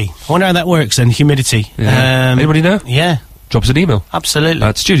 Spooky. I wonder how that works then, humidity. Yeah. Anybody know? Yeah. Drop us an email. Absolutely.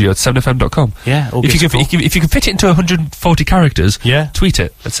 At studio@7fm.com. Yeah. If you can fit it into 140 characters, tweet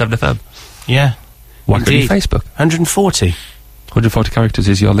it at 7fm. Yeah. Whack it on Facebook. 140? 140 characters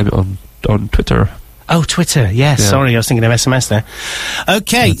is your limit on Twitter. Oh, Twitter, yes. Yeah. Sorry, I was thinking of SMS there.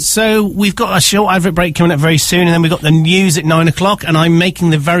 Okay, so we've got a short advert break coming up very soon, and then we've got the news at 9 o'clock, and I'm making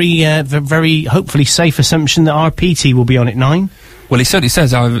the very hopefully safe assumption that our PT will be on at 9. Well, he certainly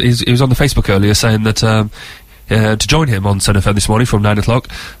says, he was on the Facebook earlier saying that to join him on 7FM this morning from 9 o'clock,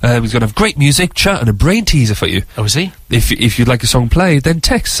 he's going to have great music, chat, and a brain teaser for you. Oh, is he? If you'd like a song played, then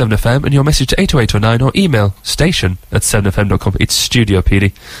text 7FM and your message to 80809 or email station@7fm.com. It's Studio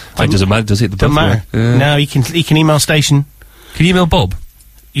PD. It doesn't matter, does it? Doesn't matter. No, he can email station. Can you email Bob?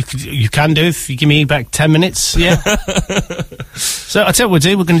 You can do if you give me back 10 minutes. Yeah. So I'll tell you what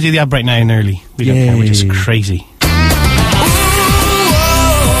we'll do. We're going to do the ad break now and early. We don't care. We're just crazy.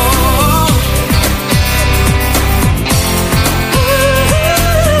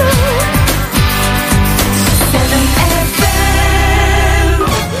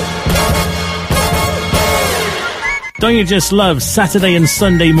 Don't you just love Saturday and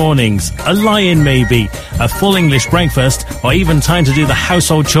Sunday mornings? A lie-in maybe, a full English breakfast, or even time to do the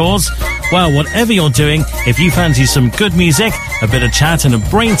household chores? Well, whatever you're doing, if you fancy some good music, a bit of chat and a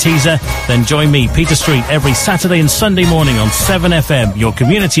brain teaser, then join me, Peter Street, every Saturday and Sunday morning on 7FM, your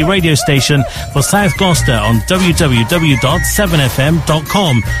community radio station for South Gloucester on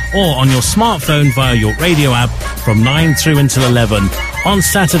www.7fm.com or on your smartphone via your radio app from 9 through until 11. On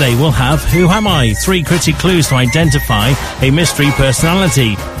Saturday, we'll have Who Am I? 3 cryptic clues to identify a mystery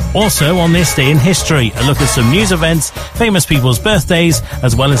personality. Also, on this day in history, a look at some news events, famous people's birthdays,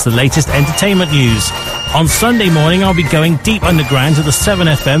 as well as the latest entertainment news. On Sunday morning, I'll be going deep underground to the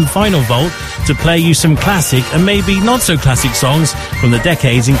 7FM Vinyl Vault to play you some classic and maybe not-so-classic songs from the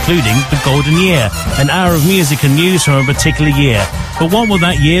decades, including the Golden Year, an hour of music and news from a particular year. But what will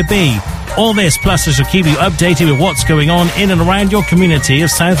that year be? All this, plus I shall keep you updated with what's going on in and around your community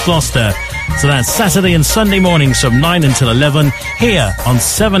of South Gloucester. So that's Saturday and Sunday mornings from 9 until 11, here on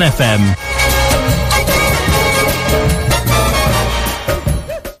 7FM.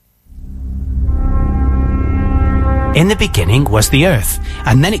 In the beginning was the Earth,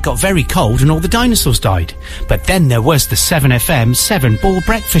 and then it got very cold and all the dinosaurs died. But then there was the 7FM 7 Ball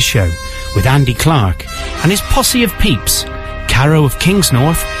Breakfast Show with Andy Clark and his posse of peeps, Caro of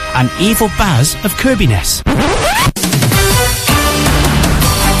Kingsnorth and Evil Baz of Kirbyness.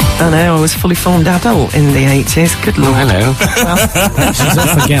 I know, I was fully formed adult in the 80s. Good lord. Hello. Well, Don't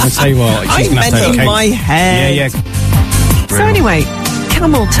forget, I'll tell you what. I meant in my head. Yeah. So anyway,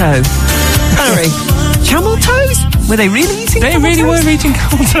 camel toe. Harry, camel toes? Were they really eating camel toes? They really were eating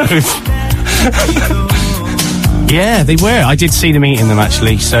camel toes. Yeah, they were. I did see them eating them,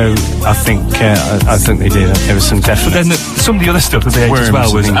 actually, so I think they did. There was some definite... But then some of the other stuff that they ate as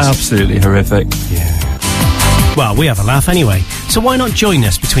well was absolutely horrific. Yeah. Well, we have a laugh anyway. So why not join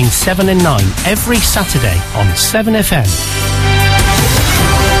us between 7 and 9 every Saturday on 7FM?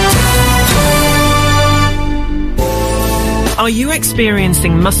 Are you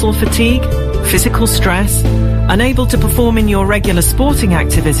experiencing muscle fatigue, physical stress, unable to perform in your regular sporting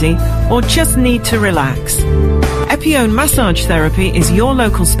activity, or just need to relax? Epione Massage Therapy is your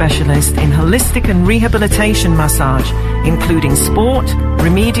local specialist in holistic and rehabilitation massage, including sport,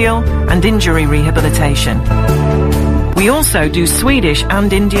 remedial and injury rehabilitation. We also do Swedish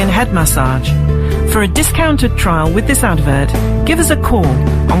and Indian head massage. For a discounted trial with this advert, give us a call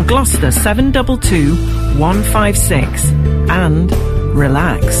on Gloucester 722 156 and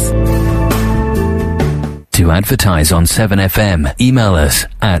relax. To advertise on 7FM, email us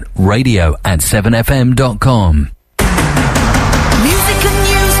at radio@7fm.com. Music and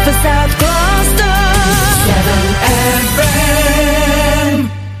news for South Gloucester. 7FM.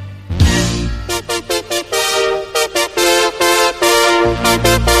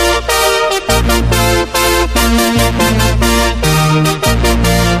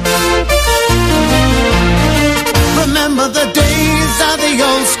 Remember the days of the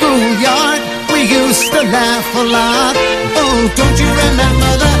old schoolyard? We used to laugh a lot. Oh, don't you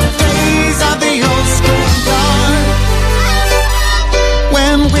remember the days of the old schoolyard?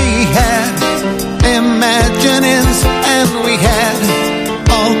 When we had imaginings and we had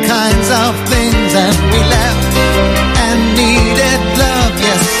all kinds of things and we laughed and needed love,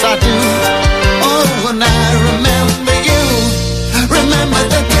 yes I do. Oh, and I remember you. Remember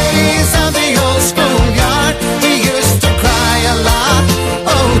the days of the old schoolyard? We used to cry a lot.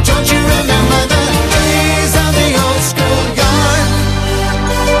 Oh, don't you remember the days of the old schoolyard?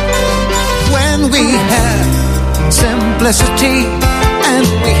 When we had simplicity and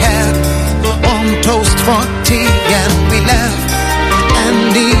we had warm toast for tea and we laughed and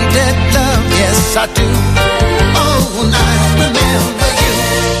needed love, yes I do. Oh, and I remember you.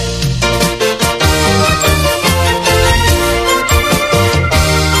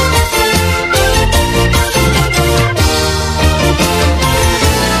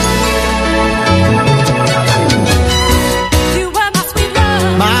 You were my sweet love.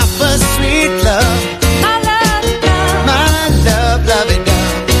 My first sweet love. My love, love. My love, lovey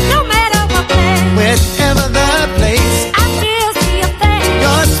dove. No matter what place, Wherever the place, I still see your face.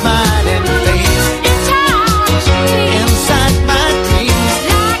 your smiling face. Inside my dreams,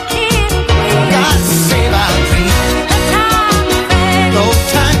 God save our dreams. Though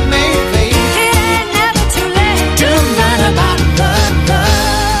time may fade, to learn about love,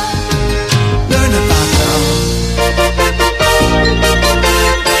 learn about love.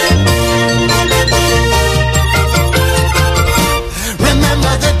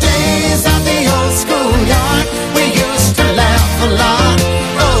 Remember the days of the old schoolyard? We used to laugh a lot.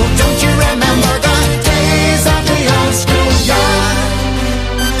 Oh, don't you remember the days of the old schoolyard?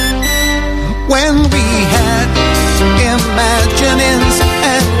 When we had imaginings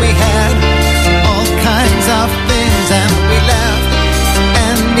and we had all kinds of things and we laughed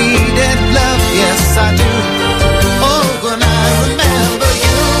and needed love, yes I do. Oh, when I remember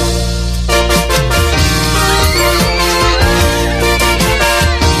you.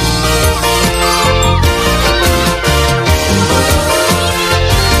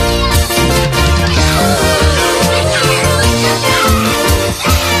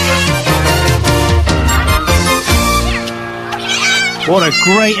 What a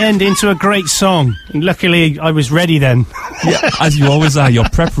great ending to a great song. And luckily, I was ready then. Yeah, as you always are, your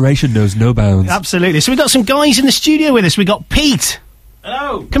preparation knows no bounds. Absolutely. So we've got some guys in the studio with us. We got Pete.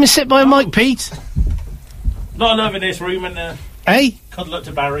 Hello. Come and sit by a mic, Pete. Not enough in this room and Hey? cuddle up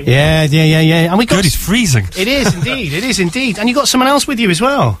to Barry. Yeah. And we got. Good, it's freezing. It is indeed. It is indeed. And you got someone else with you as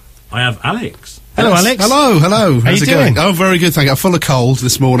well. I have Alex. Hello, Alex. Hello. How How's you it doing? going? Oh, very good, thank you. I'm full of cold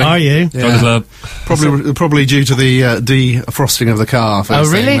this morning. Are you? Join the club. Probably due to the defrosting of the car.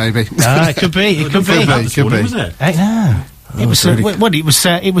 First really? thing, maybe. It could be. It could be. Could be. Was it? No. It was really what? It was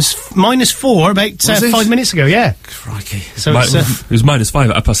 -4 about Was it? 5 minutes ago. Yeah. Crikey. So Mi- it's, it was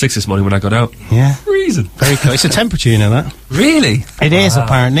 -5 at 6:30 this morning when I got out. yeah, Freezing. very close. It's a temperature, you know that. Really? It is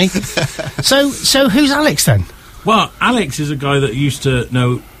apparently. So who's Alex then? Well, Alex is a guy that I used to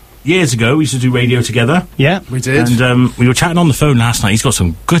know years ago. We used to do radio together. Yeah, We did. And we were chatting on the phone last night. He's got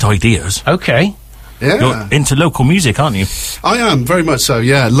some good ideas. okay. yeah. You're into local music, aren't you? I am, very much so,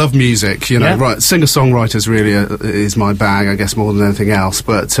 yeah. Love music, you know. Yeah. Right, singer-songwriters really is my bag, I guess, more than anything else.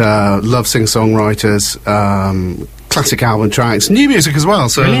 But love singer-songwriters, classic album tracks, new music as well.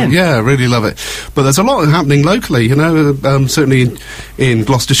 So, Brilliant. yeah, really love it. But there's a lot happening locally, you know, certainly in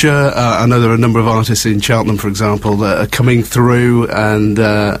Gloucestershire. I know there are a number of artists in Cheltenham, for example, that are coming through, and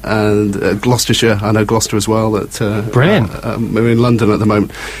Gloucestershire, I know Gloucester as well, that Brilliant. we're in London at the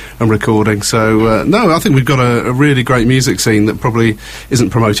moment and recording. So, no, I think we've got a really great music scene that probably isn't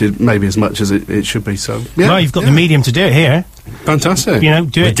promoted maybe as much as it should be. So, yeah. Well, you've got the medium to do it here. Fantastic. You know,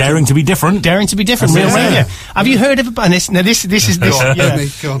 do it. Daring to be different. Daring to be different. That's Real it. radio. Have you heard of a band? This is. Go on. Yeah.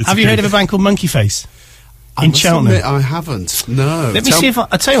 Go on. Have you heard of a band called Monkey Face? in Cheltenham. Admit I haven't. No. Let me see if I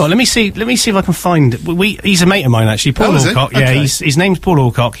tell you what. Let me see if I can find. He's a mate of mine actually, Paul Alcock. Yeah, Okay. his name's Paul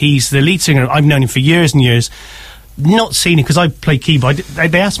Alcock. He's the lead singer. I've known him for years and years. Not seen him because I play keyboard.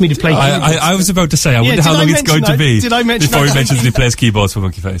 They asked me to play keyboard. I was about to say, I wonder how long it's going to be Did I mention before he that? mentions that he plays keyboards for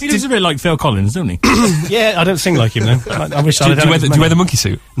Monkey Face. He looks a bit like Phil Collins, doesn't he? Yeah, I don't sing like him though. I wish Do you wear the monkey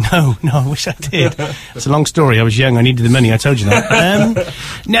suit? No, I wish I did. It's a long story. I was young. I needed the money. I told you that.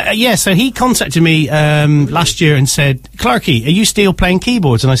 So he contacted me last year and said, "Clarky, are you still playing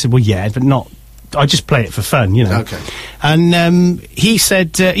keyboards?" And I said, "Well, yeah, but not. I just play it for fun, you know." Okay. And he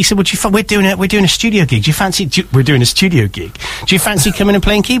said, "Well, we're doing a studio gig. Do you fancy? We're doing a studio gig. Do you fancy coming and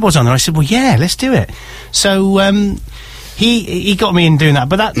playing keyboards on there?" I said, "Well, yeah, let's do it." So he got me in doing that,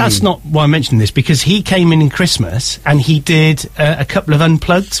 but that's not why I'm mentioning this, because he came in Christmas and he did a couple of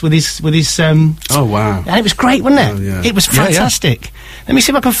unplugged with his. Oh wow! And it was great, wasn't it? Oh, yeah. It was fantastic. Let me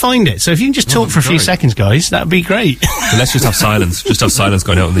see if I can find it. So if you can just talk for a few seconds, guys, that'd be great. So let's just have silence. Just have silence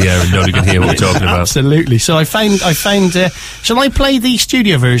going out in the air and nobody can hear what we're talking about. Absolutely. So I found. Shall I play the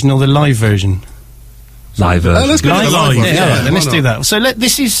studio version or the live version? Live version. Let's go Live. live. Yeah, then let's do that. So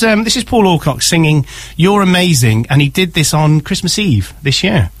this is Paul Alcock singing "You're Amazing," and he did this on Christmas Eve this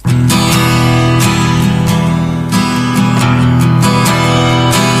year.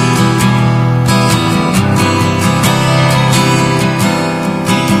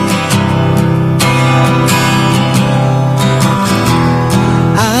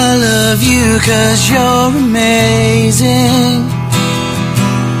 I love you 'cause you're amazing.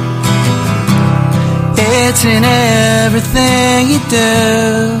 It's in everything you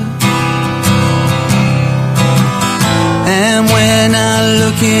do. And when I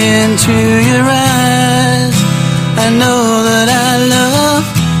look into your eyes, I know that I love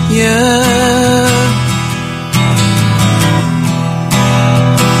you.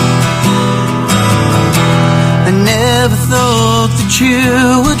 I never thought that you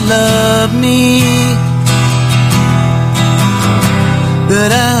would love me,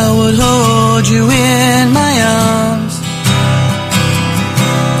 but I would hold you in my arms.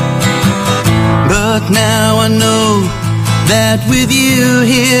 But now I know that with you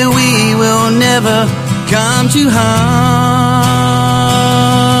here we will never come to harm.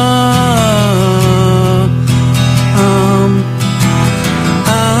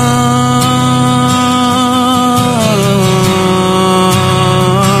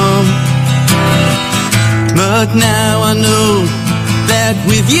 But now I know that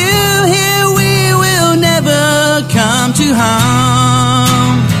with you here we will never come to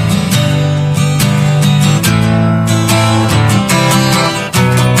harm.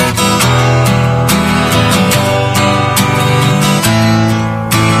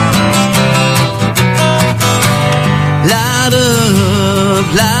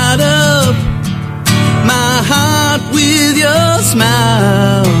 Light up my heart with your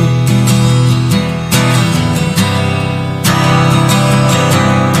smile.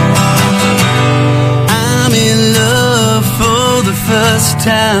 I'm in love for the first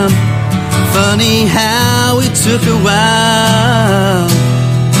time. Funny how it took a while.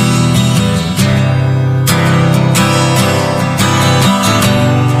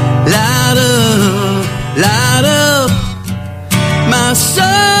 Light up my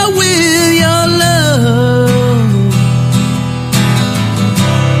soul with your love.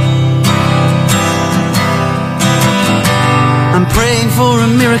 I'm praying for a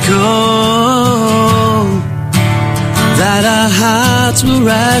miracle, that our hearts will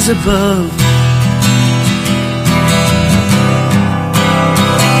rise above.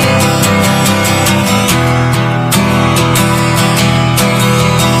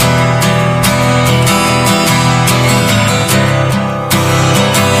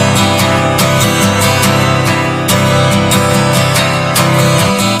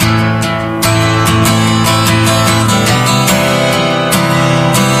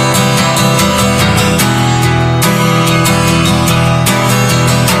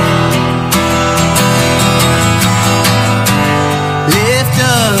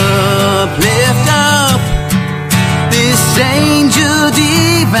 Lift up this angel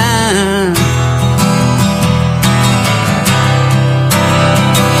divine.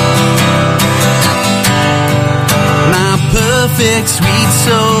 My perfect sweet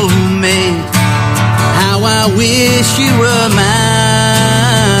soulmate, how I wish you were mine.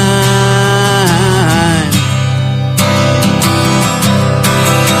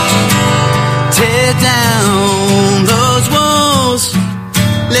 Tear down those walls,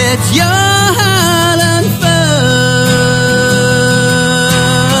 let your heart unfurl.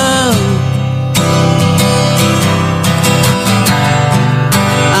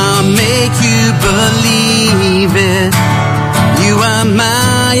 I'll make you believe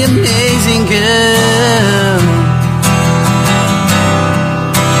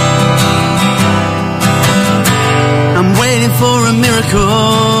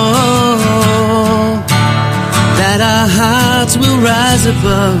that our hearts will rise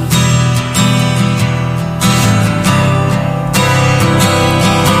above.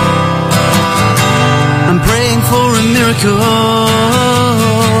 I'm praying for a miracle.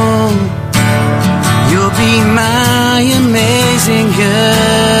 You'll be my amazing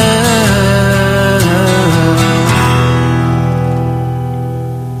girl.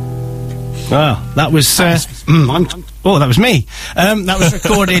 Well, that was that was me. That was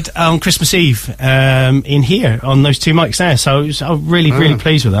recorded on Christmas Eve in here on those two mics there. So I'm really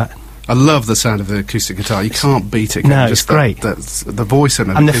pleased with that. I love the sound of the acoustic guitar. You can't beat it. No, it's great. That's the voice and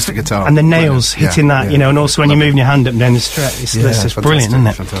an acoustic guitar. And the nails hitting that, you know, and also when you're moving your hand up and down the stretch. It's just brilliant, isn't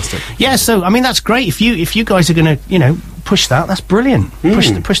it? Fantastic. Yeah, so, I mean, that's great. If you guys are going to, you know, push that, that's brilliant.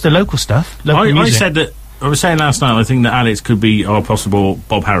 Push the local stuff. Local I said that, I was saying last night, I think that Alex could be our possible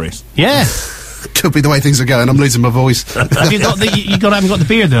Bob Harris. Yeah. Could be the way things are going. I'm losing my voice. Have you got the? Haven't got the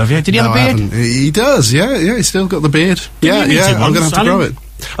beard though, have you? Did he have a beard? He does. Yeah. He's still got the beard. I'm going to have to grow it.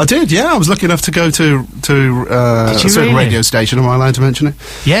 I did. Yeah, I was lucky enough to go to a certain radio station. Am I allowed to mention it?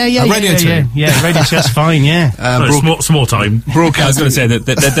 Yeah. Radio 2. Yeah, Radio 2. That's fine. Yeah. Small time. I was going to say that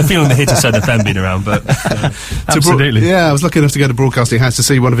they're feeling the hit of Sun FM being around, but absolutely. I was lucky enough to go to Broadcasting House to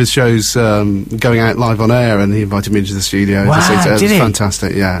see one of his shows going out live on air, and he invited me into the studio. Wow, to see it. Did It was he?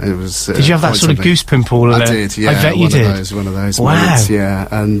 Fantastic. Yeah, it was. Did you have that sort of goose pimple? I did. Yeah, I bet you did. One of those. Wow. Moments, yeah,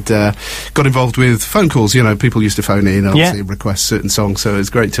 and got involved with phone calls. You know, people used to phone in and obviously request certain songs, so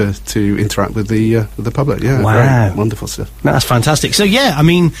it's great to interact with the public. Yeah, wow, great, wonderful stuff. That's fantastic. So yeah, I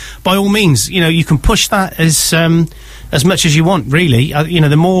mean, by all means, you know, you can push that as much as you want. Really, you know,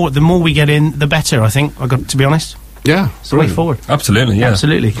 the more we get in, the better. I think. I got to be honest. Yeah, it's the way forward. Absolutely, yeah,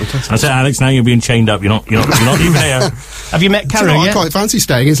 absolutely. I said, Alex, now you're being chained up. You're not even here. Have you met Karen yet? I quite fancy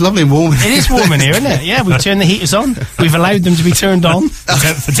staying. It's lovely and warm. It is warm in here, isn't it? Yeah, we've turned the heaters on. We've allowed them to be turned on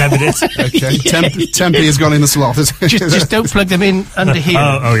for 10 minutes. Okay, Tempe has gone in the slot. just don't plug them in under here.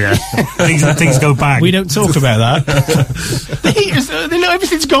 Oh yeah, things go bang. We don't talk about that. The heaters,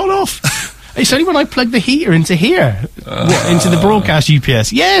 everything's gone off. It's only when I plug the heater into here, into the broadcast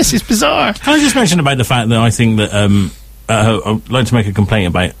UPS. Yes, it's bizarre. Can I just mention about the fact that I think that I'd like to make a complaint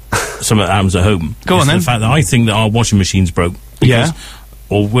about something that happens at home. Go on then. The fact that I think that our washing machine's broke.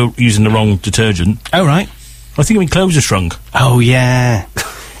 Or we're using the wrong detergent. Oh, right. I think my clothes are shrunk. Oh, yeah.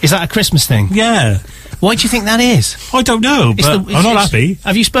 Is that a Christmas thing? Yeah. Why do you think that is? I don't know, but I'm not happy.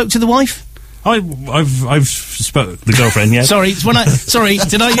 Have you spoke to the wife? I've spoke the girlfriend, yeah. Sorry, did I?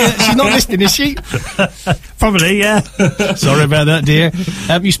 She's not listening, is she? Probably, yeah. Sorry about that, dear.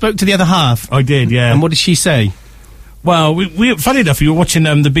 You spoke to the other half. I did, yeah. And what did she say? Well, we funny enough, we were watching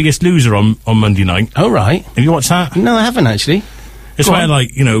The Biggest Loser on Monday night. Oh, right. Have you watched that? No, I haven't actually. It's where,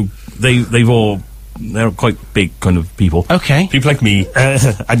 like, you know, they're quite big kind of people. Okay. People like me.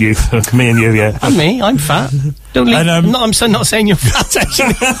 And you. Me and you, yeah. And me, I'm fat. Don't leave. I'm not saying you're fat,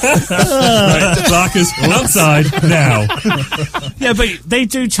 actually. Right, Marcus, outside now. Yeah, but they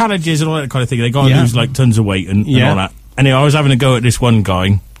do challenges and all that kind of thing. They got to lose, like, tons of weight and all that. Anyway, I was having a go at this one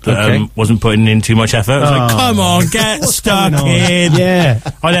guy that wasn't putting in too much effort. I was like, come on, get stuck in. Yeah.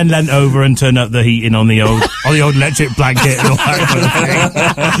 I then leant over and turned up the heating on the old electric blanket and all that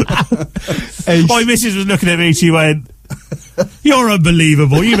kind of thing. My missus was looking at me, she went, "You're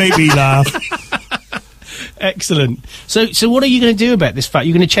unbelievable, you make me laugh." Excellent. So what are you going to do about this fact?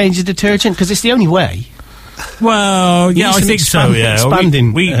 You're going to change the detergent? Because it's the only way. Well, yeah, I think so, yeah.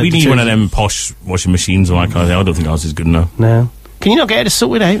 Expanding. We need one of them posh washing machines and that kind of thing. I don't think ours is good enough. No. Can you not get her to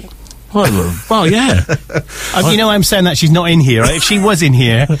sort it out? Well, yeah. You know, I'm saying that she's not in here. Right? If she was in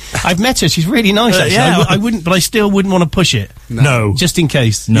here, I've met her. She's really nice. Actually, yeah. I wouldn't, but I still wouldn't want to push it. No, just in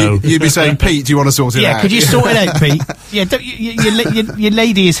case. No, you'd be saying, Pete, do you want to sort it out? Yeah, could you sort it out, Pete? Yeah, your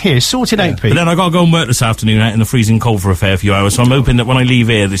lady is here. Sort it out, Pete. But then I got to go and work this afternoon out in the freezing cold for a fair few hours. So I'm hoping that when I leave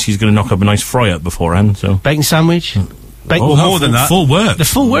here, that she's going to knock up a nice fry up beforehand. So bacon sandwich. More than that. Full work. The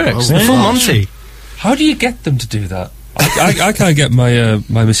full works. The full Monty. How do you get them to do that? I can't get my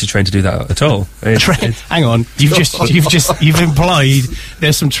my Mrs. Train to do that at all. Hang on, you've implied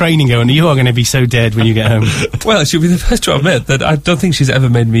there's some training going. You are going to be so dead when you get home. Well, she'll be the first to admit that I don't think she's ever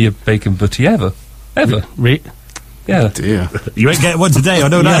made me a bacon butty ever. Yeah. Oh dear. You ain't getting one today, I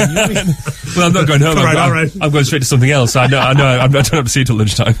know that. Well, I'm not going home. I'm going straight to something else. I know. I don't have to see it till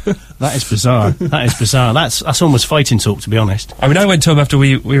lunchtime. That is bizarre. That's almost fighting talk, to be honest. I mean, I went home after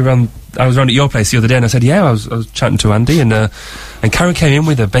we were I was around at your place the other day, and I said, I was chatting to Andy, and Karen came in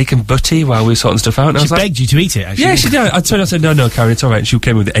with a bacon butty while we were sorting stuff out. And she begged you to eat it, actually. Yeah, she did. I said, no, Karen, it's all right. And she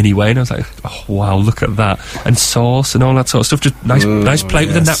came with it anyway, and I was like, oh, wow, look at that. And sauce and all that sort of stuff. Just nice plate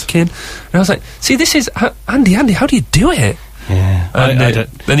with a napkin. And I was like, see, this is... Andy, how do you do it? Yeah. And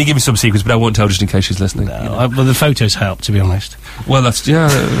then he gave me some secrets, but I won't tell just in case she's listening. Well, the photos help, to be honest. Well, that's,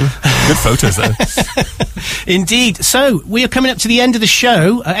 good photos, though. Indeed. So, we are coming up to the end of the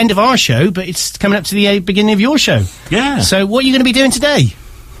show, end of our show, but it's coming up to the beginning of your show. Yeah. So, what are you going to be doing today?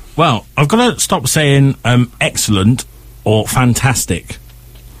 Well, I've got to stop saying excellent or fantastic.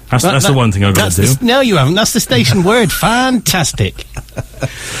 That's the one thing I've got to do. No, you haven't. That's the station word. Fantastic.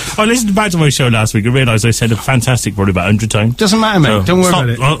 I listened back to my show last week and realised I said fantastic probably about 100 times. Doesn't matter, mate. So Don't worry about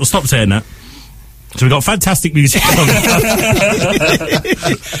it. I'll stop saying that. So we've got fantastic music on.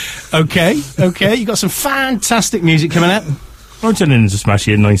 Okay. You got some fantastic music coming up. I'm turning into Smash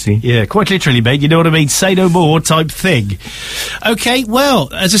It nicely. Yeah, quite literally, mate. You know what I mean? Say no more type thing. Okay,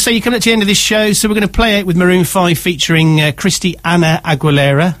 well, as I say, you come up to the end of this show, so we're going to play it with Maroon 5 featuring Christina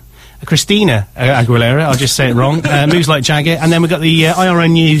Aguilera, I'll just say it wrong, Moves Like Jagger, and then we've got the IRO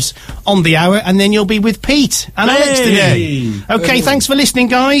News on the hour, and then you'll be with Pete and Alex today. Okay, thanks for listening,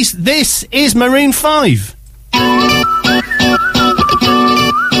 guys. This is Maroon 5.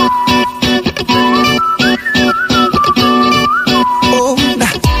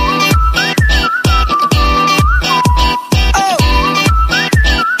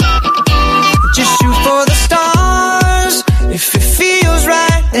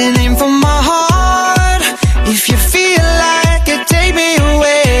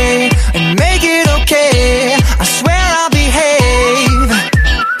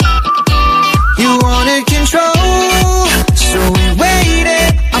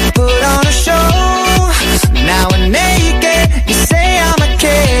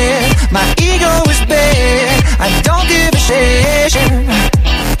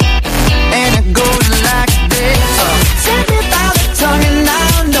 And it goes like this. Take me by the tongue and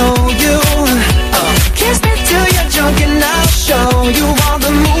I'll know you. Kiss me till you're drunk and I'll show you all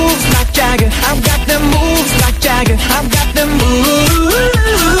the moves like Jagger. I've got the moves like Jagger. I've got the moves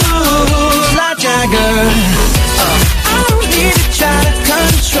like Jagger. I don't need to try to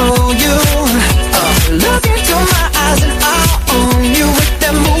control you. Look into my eyes and I'll own you with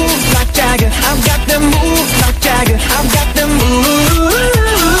the moves like Jagger. I've got the moves like Jagger. I've got the moves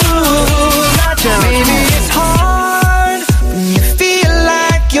like Jagger. Maybe it's hard when you feel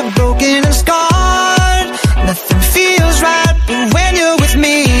like you're broken and scarred. Nothing feels right, but when you're with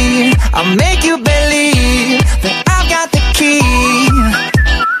me, I'll make you believe that I've got the key.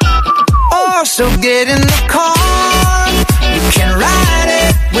 Oh, so get in the car. You can ride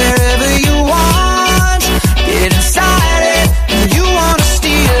it wherever you want. Get inside it and you wanna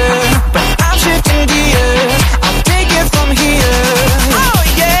steer, but I'm shifting gears. I'll take it from here. Oh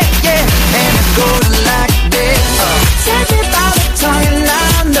yeah, and it goes like this. Take me by the tongue and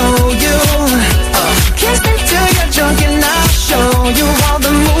I know you. Kiss me till you're drunk and I'll show you all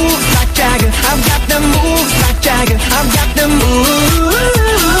the moves like Jagger. I've got the moves like Jagger. I've got the moves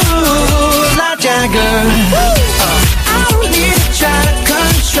like Jagger. I don't need to try to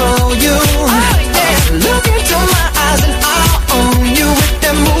control you. Look into my eyes and I'll own you with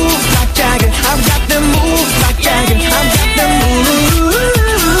the moves like Jagger. I've got the moves like Jagger. I've got the moves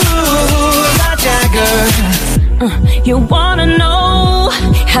like Jagger. You wanna know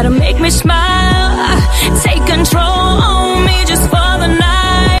how to make me smile?